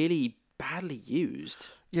really badly used.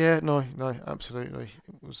 Yeah, no, absolutely.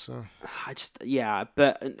 It was.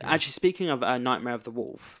 But actually, speaking of Nightmare of the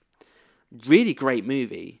Wolf, really great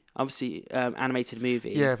movie. Obviously, animated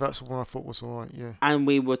movie. Yeah, that's the one I thought was alright. Yeah. And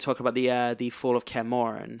we were talking about the fall of Kaer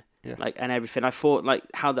Morhen, and everything. I thought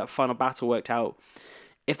how that final battle worked out.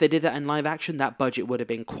 If they did that in live action, that budget would have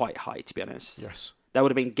been quite high, to be honest. Yes. That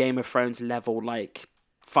would have been Game of Thrones level,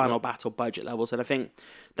 final battle budget levels. And I think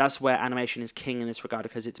that's where animation is king in this regard,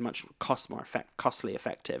 because it's much costly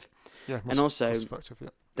effective. Yeah, and also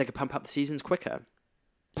cost-effective, they could pump up the seasons quicker.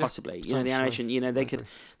 Possibly. Yeah, the animation,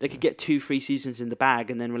 they could get 2-3 seasons in the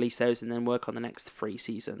bag and then release those and then work on the next 3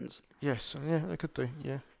 seasons. Yes, yeah, they could do,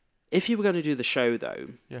 yeah. If you were going to do the show, though,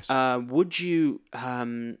 yes. Would you,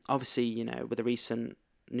 obviously, with the recent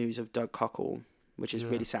news of Doug Cockle, which is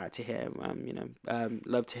really sad to hear,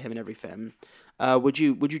 love to him and everything, would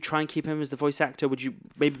you try and keep him as the voice actor? Would you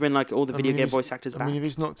maybe bring all the video game voice actors back? I mean, if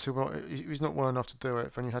he's not well enough to do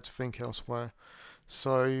it, then you had to think elsewhere.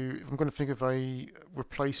 So if I'm going to think of a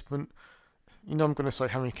replacement, I'm going to say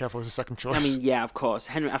Henry Cavill as a second choice. I mean, yeah, of course.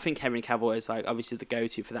 I think Henry Cavill is obviously the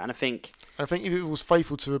go-to for that, and I think if it was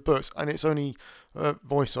faithful to the books and it's only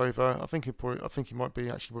voiceover, I think he might be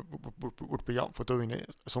actually would be up for doing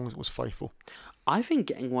it as long as it was faithful. I think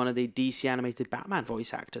getting one of the DC animated Batman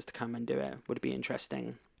voice actors to come and do it would be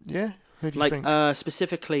interesting. Yeah, who do you think?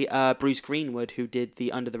 Specifically, Bruce Greenwood, who did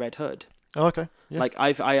the Under the Red Hood. Oh, okay. Yeah.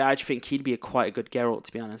 I actually think he'd be quite a good Geralt,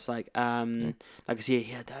 to be honest. Because he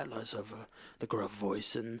had that the gruff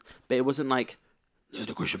voice, but it wasn't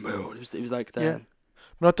the Christian Bale. It was like the. Yeah.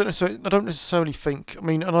 But I don't necessarily think. I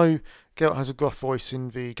mean, I know Geralt has a gruff voice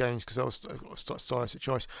in the games because that was a stylistic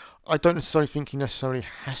choice. I don't necessarily think he necessarily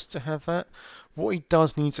has to have that. What he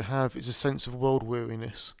does need to have is a sense of world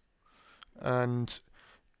weariness, and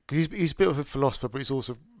because he's a bit of a philosopher, but he's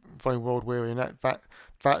also very world weary, and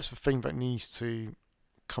that's the thing that needs to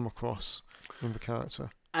come across in the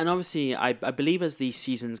character. And obviously, I believe as these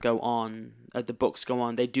seasons go on, the books go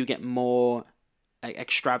on, they do get more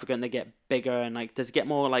extravagant. They get bigger, and does it get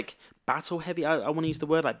more battle heavy? I want to use the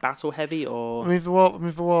word battle heavy, or I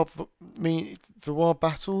mean, there are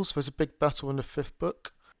battles. There's a big battle in the 5th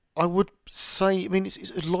book. I would say,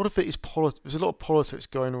 it's a lot of it is there's a lot of politics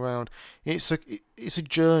going around. It's a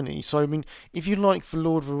journey. So, if you like The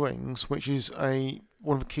Lord of the Rings, which is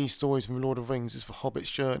one of the key stories in The Lord of the Rings is the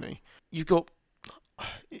Hobbit's journey,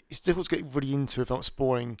 it's difficult to get really into without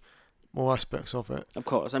spoiling more aspects of it. Of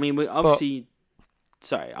course. I mean, obviously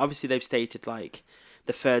they've stated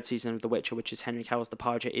the 3rd season of The Witcher, which is Henry Cavill's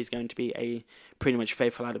departure, is going to be a pretty much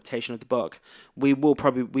faithful adaptation of the book. We will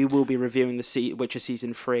be reviewing the Witcher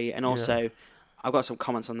season 3, and also I've got some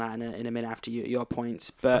comments on that in a minute after your points.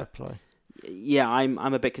 But fair play. Yeah, I'm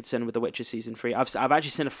a bit concerned with The Witcher season 3. I've actually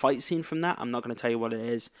seen a fight scene from that. I'm not going to tell you what it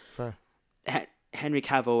is. Fair. Henry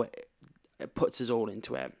Cavill puts his all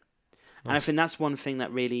into it. Nice. And I think that's one thing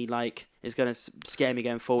that really is going to scare me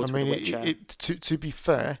going forward with The Witcher. To be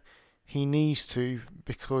fair, he needs to,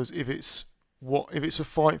 because if it's a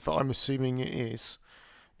fight that I'm assuming it is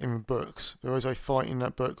in the books, there is a fight in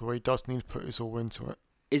that book where he does need to put his all into it.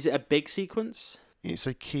 Is it a big sequence? It's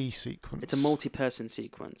a key sequence. It's a multi-person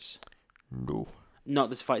sequence. No. Not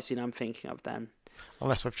this fight scene I'm thinking of then.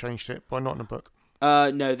 Unless I've changed it, but not in the book.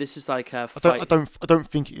 No, this is like a I fight. don't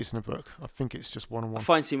think it is in a book. I think it's just one on A one.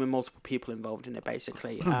 fight scene with multiple people involved in it,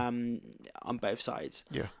 basically, on both sides.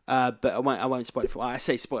 Yeah. But I won't spoil it for. Well, I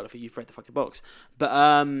say spoil it for you've read the fucking books.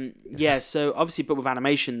 But yeah. So obviously, but with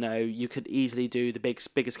animation though, you could easily do the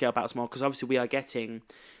bigger scale battles more because obviously we are getting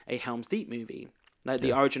a Helm's Deep movie, like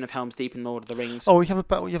the origin of Helm's Deep in Lord of the Rings. Oh, we have a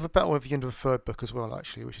battle. You have a battle at the end of the third book as well,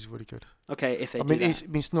 actually, which is really good. Okay, if they I do mean, that.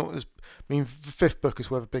 it's not as. I mean, the fifth book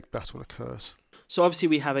is where the big battle occurs. So obviously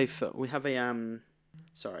we have a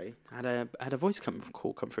sorry, I had a voice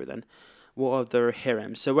call come through then. War of the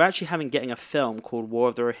Rohirrim. So we're actually getting a film called War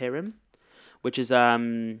of the Rohirrim, which is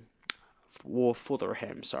War for the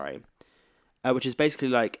Rohirrim. Sorry, which is basically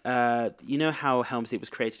like you know how Helm's Deep was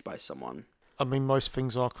created by someone. I mean, most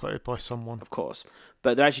things are created by someone. Of course,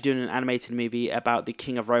 but they're actually doing an animated movie about the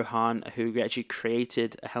King of Rohan, who actually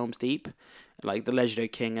created Helm's Deep, like the legendary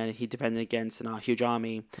king, and he defended against a huge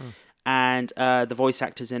army. And the voice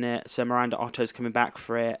actors in it, so Miranda Otto's coming back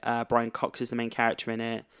for it. Brian Cox is the main character in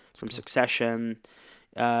it from Succession.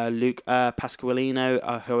 Luke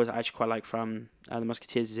Pasqualino, who I actually quite like from The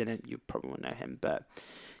Musketeers, is in it. You probably won't know him, but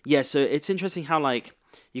yeah. So it's interesting how like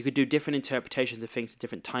you could do different interpretations of things at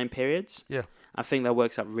different time periods. Yeah, I think that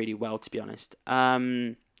works out really well, to be honest.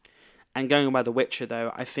 And going on by The Witcher,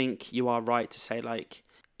 though, I think you are right to say like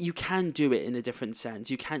you can do it in a different sense.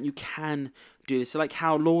 You can do this. So like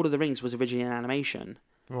how Lord of the Rings was originally an animation.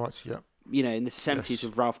 Right. Yeah. You know, in the 70s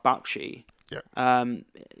with Ralph Bakshi. Yeah.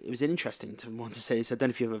 It was interesting to want to say this. I don't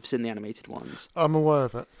know if you've ever seen the animated ones. I'm aware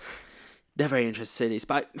of it. They're very interesting to see these.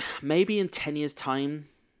 But maybe in 10 years' time,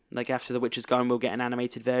 like after The Witcher's gone, we'll get an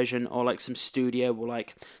animated version, or like some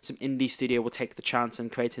indie studio will take the chance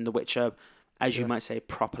and creating The Witcher, as you might say,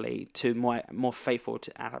 properly, to more faithful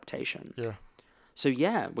to adaptation. Yeah. So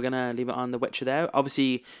yeah, we're going to leave it on The Witcher there.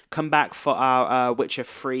 Obviously, come back for our Witcher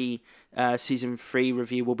 3 Season 3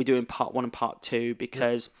 review. We'll be doing Part 1 and Part 2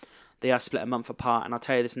 because they are split a month apart. And I'll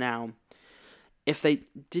tell you this now. If they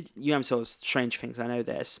did, you haven't saw Strange Things, I know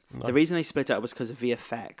this. No. The reason they split it up was because of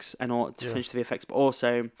VFX and all to finish the VFX, but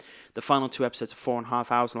also the final 2 episodes are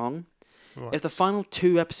 4.5 hours long. Right. If the final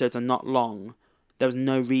 2 episodes are not long, there was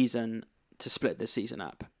no reason to split this season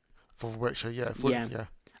up. For Witcher, yeah. Yeah.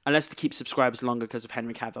 Unless they keep subscribers longer because of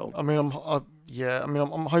Henry Cavill. I mean, I'm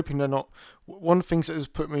hoping they're not. One of the things that has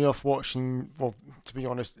put me off watching, well, to be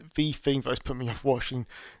honest, the thing that has put me off watching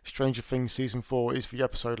Stranger Things Season 4 is the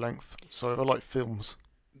episode length. So I like films.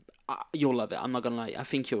 You'll love it. I'm not going to lie. I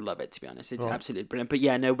think you'll love it, to be honest. It's absolutely brilliant. But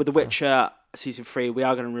yeah, no, with The Witcher Season 3, we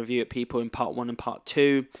are going to review it, people, in Part 1 and Part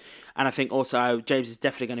 2. And I think also James is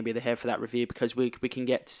definitely going to be here for that review because we can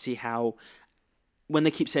get to see how, when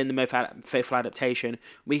they keep saying the most faithful adaptation,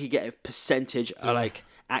 we could get a percentage of like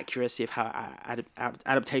accuracy of how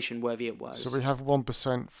adaptation worthy it was. So we have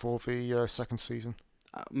 1% for the second season.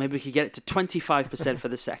 Maybe we could get it to 25%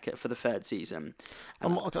 for the third season. I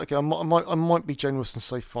might be generous and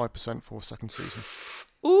say 5% for second season.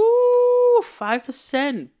 Ooh,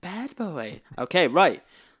 5%, bad boy. Okay, right.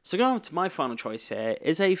 So going on to my final choice here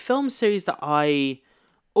is a film series that I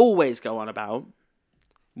always go on about.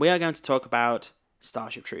 We are going to talk about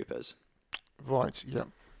Starship Troopers. Right, yeah.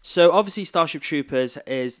 So obviously Starship Troopers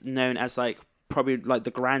is known as like probably like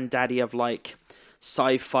the granddaddy of like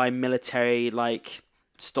sci-fi military like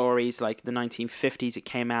stories. Like the 1950s it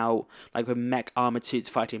came out like with mech armored suits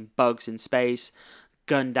fighting bugs in space.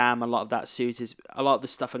 Gundam, a lot of the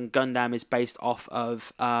stuff in Gundam is based off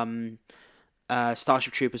of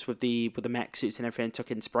Starship Troopers with the mech suits and everything, took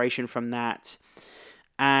inspiration from that.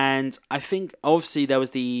 And I think obviously there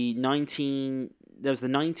was the 90s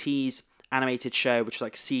animated show, which was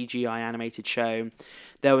like CGI animated show.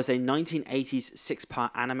 There was a 1980s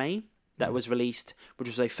 6-part anime that was released, which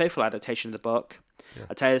was a faithful adaptation of the book. Yeah.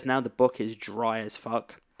 I tell you this now, the book is dry as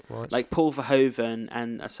fuck. Right. Like Paul Verhoeven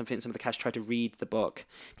and some of the cast tried to read the book.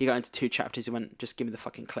 He got into 2 chapters. He went, "Just give me the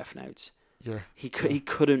fucking cliff notes." Yeah. He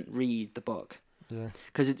couldn't read the book. Yeah.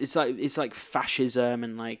 Because it's like fascism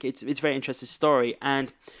and like it's a very interesting story.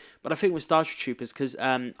 But I think with Starship Troopers, because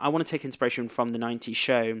I want to take inspiration from the 90s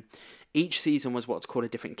show. Each season was what's called a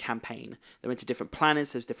different campaign. They went to different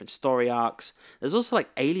planets. There's different story arcs. There's also like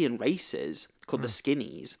alien races called the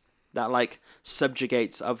Skinnies that like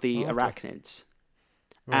subjugates of the arachnids.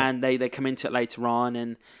 Right. And they come into it later on,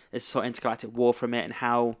 and there's sort of intergalactic war from it, and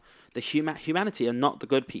how the humanity are not the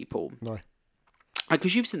good people. No.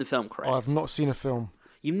 Because you've seen the film, correct? I've not seen a film.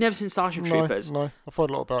 You've never seen Starship Troopers? No. I've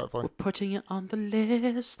heard a lot about it. We're putting it on the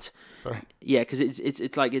list. Fair. Yeah, because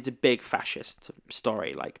it's like it's a big fascist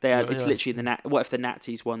story. Like it's literally what if the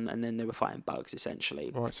Nazis won and then they were fighting bugs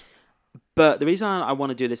essentially. Right. But the reason I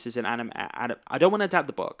want to do this is an anime. I don't want to adapt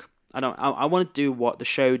the book. I want to do what the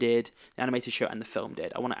show did, the animated show and the film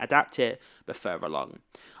did. I want to adapt it, but further along.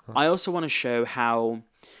 I also want to show how,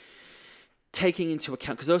 taking into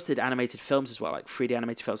account, because they also did animated films as well, like 3D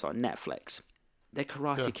animated films on Netflix. They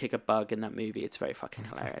karate kick a bug in that movie. It's very fucking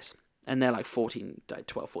hilarious. And they're like 14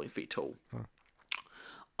 feet tall.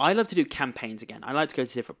 I love to do campaigns again. I like to go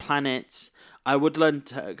to different planets. I would learn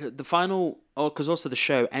to, the final, because also the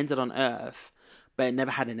show ended on Earth, but it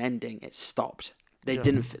never had an ending. It stopped. They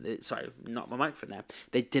didn't, sorry, not my microphone there.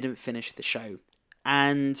 They didn't finish the show.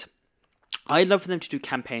 And I'd love for them to do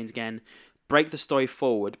campaigns again, break the story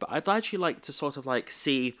forward, but I'd actually like to sort of like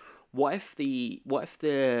see what if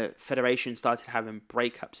the Federation started having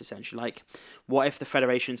breakups, essentially. Like, what if the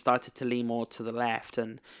Federation started to lean more to the left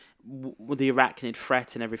and with the arachnid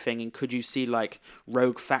threat and everything, and could you see like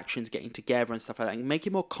rogue factions getting together and stuff like that, and make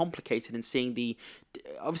it more complicated and seeing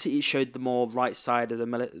obviously it showed the more right side of the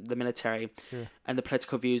military and the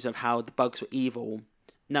political views of how the bugs were evil.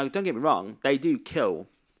 Now, don't get me wrong, they do kill,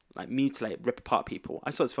 like mutilate, rip apart people.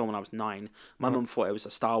 I saw this film when I was 9. My mum thought it was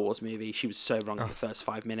a Star Wars movie. She was so wrong in the first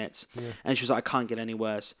 5 minutes. And she was like, I can't get any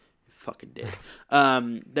worse. It fucking did.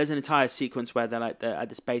 There's an entire sequence where they're at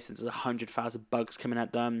this base and there's 100,000 bugs coming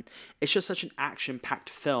at them. It's just such an action-packed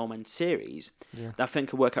film and series that I think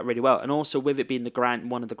could work out really well. And also with it being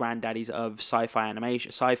one of the granddaddies of sci-fi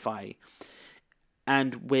animation,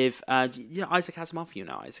 and with Isaac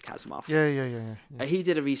Asimov. Yeah. He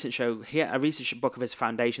did a recent show. A recent book of his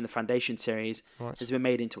Foundation, the Foundation series, has been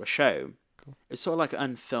made into a show. Cool. It's sort of like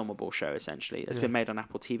an unfilmable show, essentially. It's been made on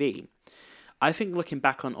Apple TV. I think looking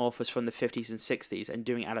back on authors from the 50s and 60s and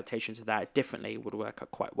doing adaptations of that differently would work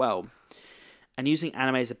out quite well. And using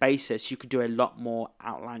anime as a basis, you could do a lot more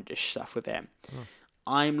outlandish stuff with it.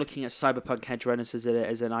 I'm looking at Cyberpunk Edge Runners as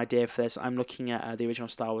an idea for this. I'm looking at the original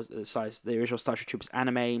Star Wars, the original Starship Troopers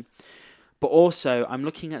anime, but also I'm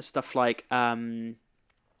looking at stuff like the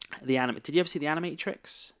anime. Did you ever see the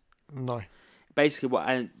Animatrix? No.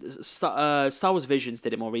 Basically, Star Wars Visions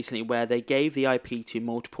did it more recently, where they gave the IP to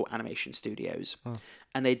multiple animation studios,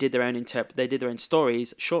 and they did their own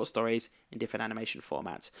stories, short stories in different animation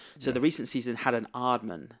formats. So the recent season had an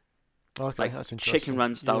Aardman. Okay, like that's interesting. Chicken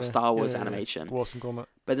Run style Star Wars animation.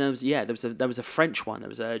 But then there was a French one, there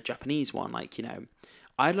was a Japanese one. Like,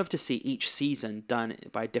 I'd love to see each season done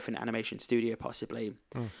by a different animation studio, possibly,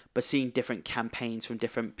 but seeing different campaigns from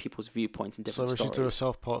different people's viewpoints and different stories. So we should do a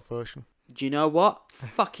South Park version. Do you know what?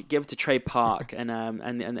 Fuck it, give it to Trey Park and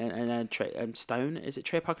Stone. Is it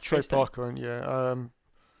Trey Park or Trey Stone? Parker and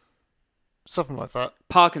something like that.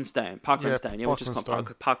 Park and Stone. Yeah, we'll just call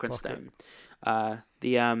Parker and Stone.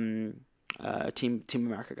 The Team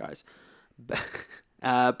America guys.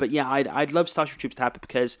 But yeah, I'd love Starship Troopers to happen,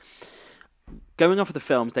 because going off of the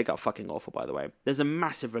films, they got fucking awful, by the way. There's a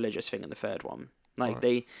massive religious thing in the third one. Like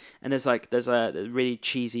there's a really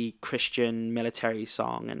cheesy Christian military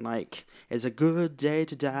song, and like, it's a good day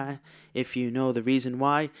to die if you know the reason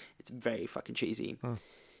why. It's very fucking cheesy. And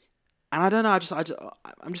I don't know,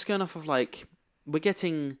 I'm just going off of like, we're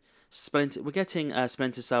getting Splinter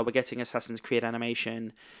Cell, we're getting Assassin's Creed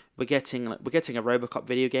animation, we're getting a RoboCop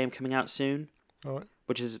video game coming out soon,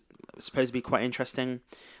 which is supposed to be quite interesting.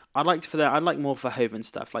 I'd like more Verhoeven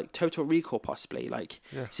stuff, like Total Recall, possibly. Like,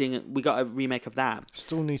 seeing it, we got a remake of that.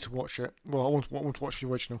 Still need to watch it. Well, I want to watch the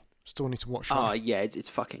original. Still need to watch it. Oh yeah, it's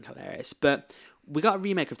fucking hilarious. But we got a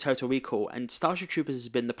remake of Total Recall, and Starship Troopers has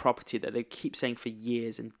been the property that they keep saying for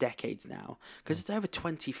years and decades now, because it's over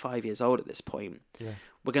 25 years old at this point. Yeah.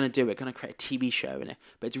 We're going to create a TV show in it,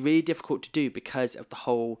 but it's really difficult to do because of the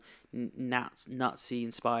whole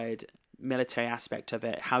Nazi-inspired military aspect of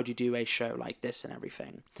it. How do you do a show like this and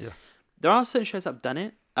everything? Yeah. There are certain shows that have done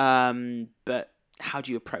it, but how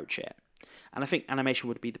do you approach it? And I think animation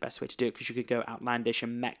would be the best way to do it, because you could go outlandish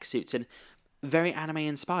and mech suits and very anime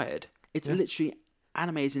inspired. It's literally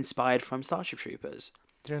anime is inspired from Starship Troopers.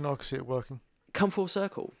 Yeah, no, I can see it working. Come full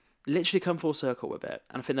circle. Literally come full circle with it.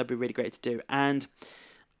 And I think that'd be really great to do. And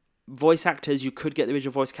voice actors, you could get the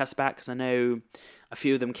original voice cast back, because I know a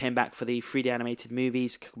few of them came back for the 3D animated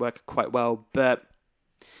movies, could work quite well, but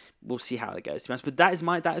we'll see how it goes, to be honest. But that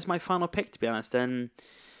is my final pick, to be honest. And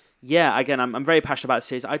yeah, again, I'm very passionate about the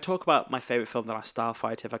series. I talk about my favourite film, The Last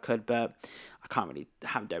Starfighter, if I could, but I don't really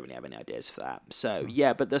have any ideas for that. So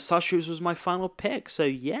yeah, but the Starship Troopers was my final pick. So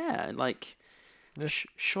yeah, like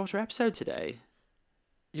shorter episode today.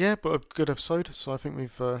 Yeah, but a good episode. So I think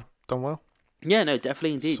we've done well. Yeah, no,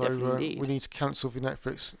 definitely indeed. So definitely indeed. We need to cancel the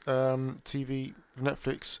Netflix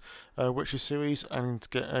Witcher series and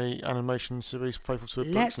get a animation series faithful to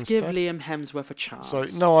the books. Let's give Liam Hemsworth a chance. So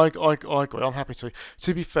no, I agree. I'm happy to.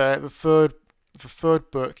 To be fair, the third the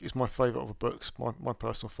third book is my favourite of the books, my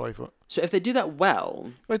personal favourite. So if they do that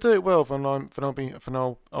well, If they do it well, then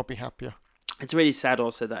I'll be happier. it's really sad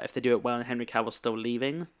also that if they do it well and Henry Cavill's still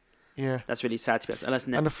leaving, Yeah. that's really sad to be honest. Unless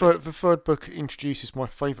And the third book introduces my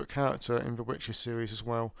favourite character in the Witcher series as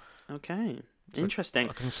well. Okay, So interesting.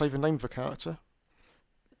 I can say the name of the character.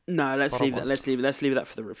 No, let's But I leave that. won't. Let's leave that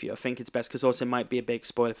for the review. I think it's best because also it might be a big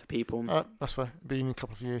spoiler for people. That's fair. It'll be in a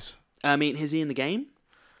couple of years. I mean, is he in the game?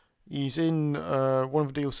 He's in one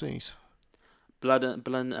of the DLCs. Blood.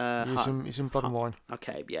 He's in Blood and Wine.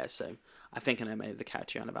 Okay, yeah. So I think I know maybe the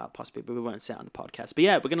character you're on about possibly, but we won't say it on the podcast. But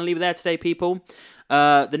yeah, we're gonna leave it there today, people.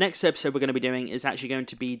 The next episode we're gonna be doing is actually going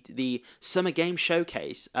to be the Summer Game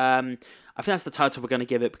Showcase. I think that's the title we're going to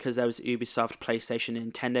give it because there was Ubisoft, PlayStation,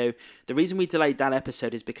 and Nintendo. The reason we delayed that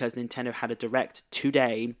episode is because Nintendo had a direct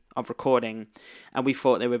today of recording, and we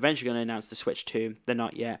thought they were eventually going to announce the Switch 2. They're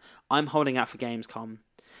not yet. I'm holding out for Gamescom.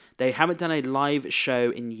 They haven't done a live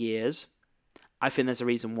show in years. I think there's a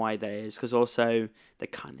reason why there is, because also they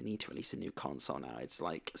kind of need to release a new console now. It's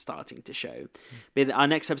like starting to show. But our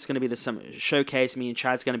next episode is going to be the Summer Showcase. Me and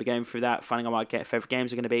Chad's going to be going through that, finding out what our favourite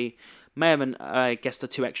games are going to be. May have a guest or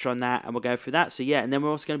two extra on that, and we'll go through that. So yeah, and then we're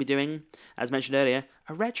also going to be doing, as mentioned earlier,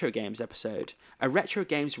 a retro games episode, a retro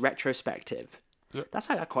games retrospective. Yep. That's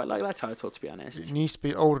how I quite like that title, to be honest. It needs to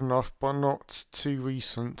be old enough, but not too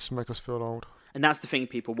recent to make us feel old. And that's the thing,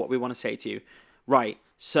 people, what we want to say to you. Right,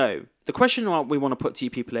 so the question we want to put to you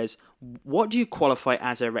people is, what do you qualify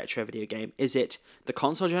as a retro video game? Is it the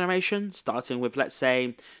console generation, starting with, let's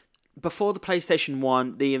say, before the PlayStation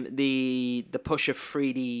 1, the push of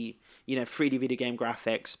 3D, 3D video game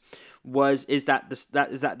graphics, is that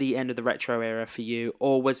the end of the retro era for you?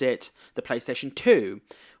 Or was it the PlayStation 2,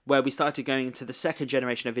 where we started going into the second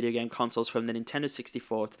generation of video game consoles from the Nintendo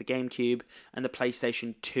 64 to the GameCube and the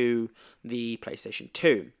PlayStation 2, the PlayStation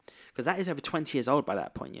 2? Because that is over 20 years old by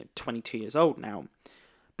that point. You're 22 years old now.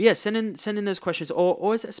 But yeah, send in those questions.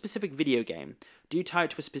 Or is it a specific video game? Do you tie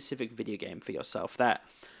it to a specific video game for yourself that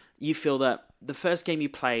you feel that the first game you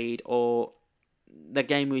played or the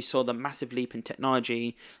game where you saw the massive leap in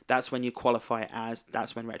technology, that's when you qualify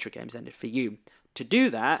that's when retro games ended for you? To do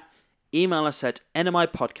that, email us at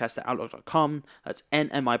nmipodcast@outlook.com. That's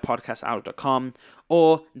nmipodcast@outlook.com.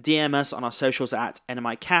 Or DM us on our socials at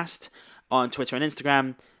nmicast on Twitter and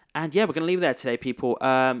Instagram. And yeah, we're going to leave it there today, people.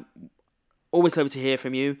 Always love to hear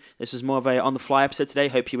from you. This was more of a on-the-fly episode today.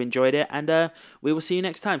 Hope you enjoyed it. And we will see you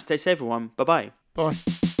next time. Stay safe, everyone. Bye-bye. Bye.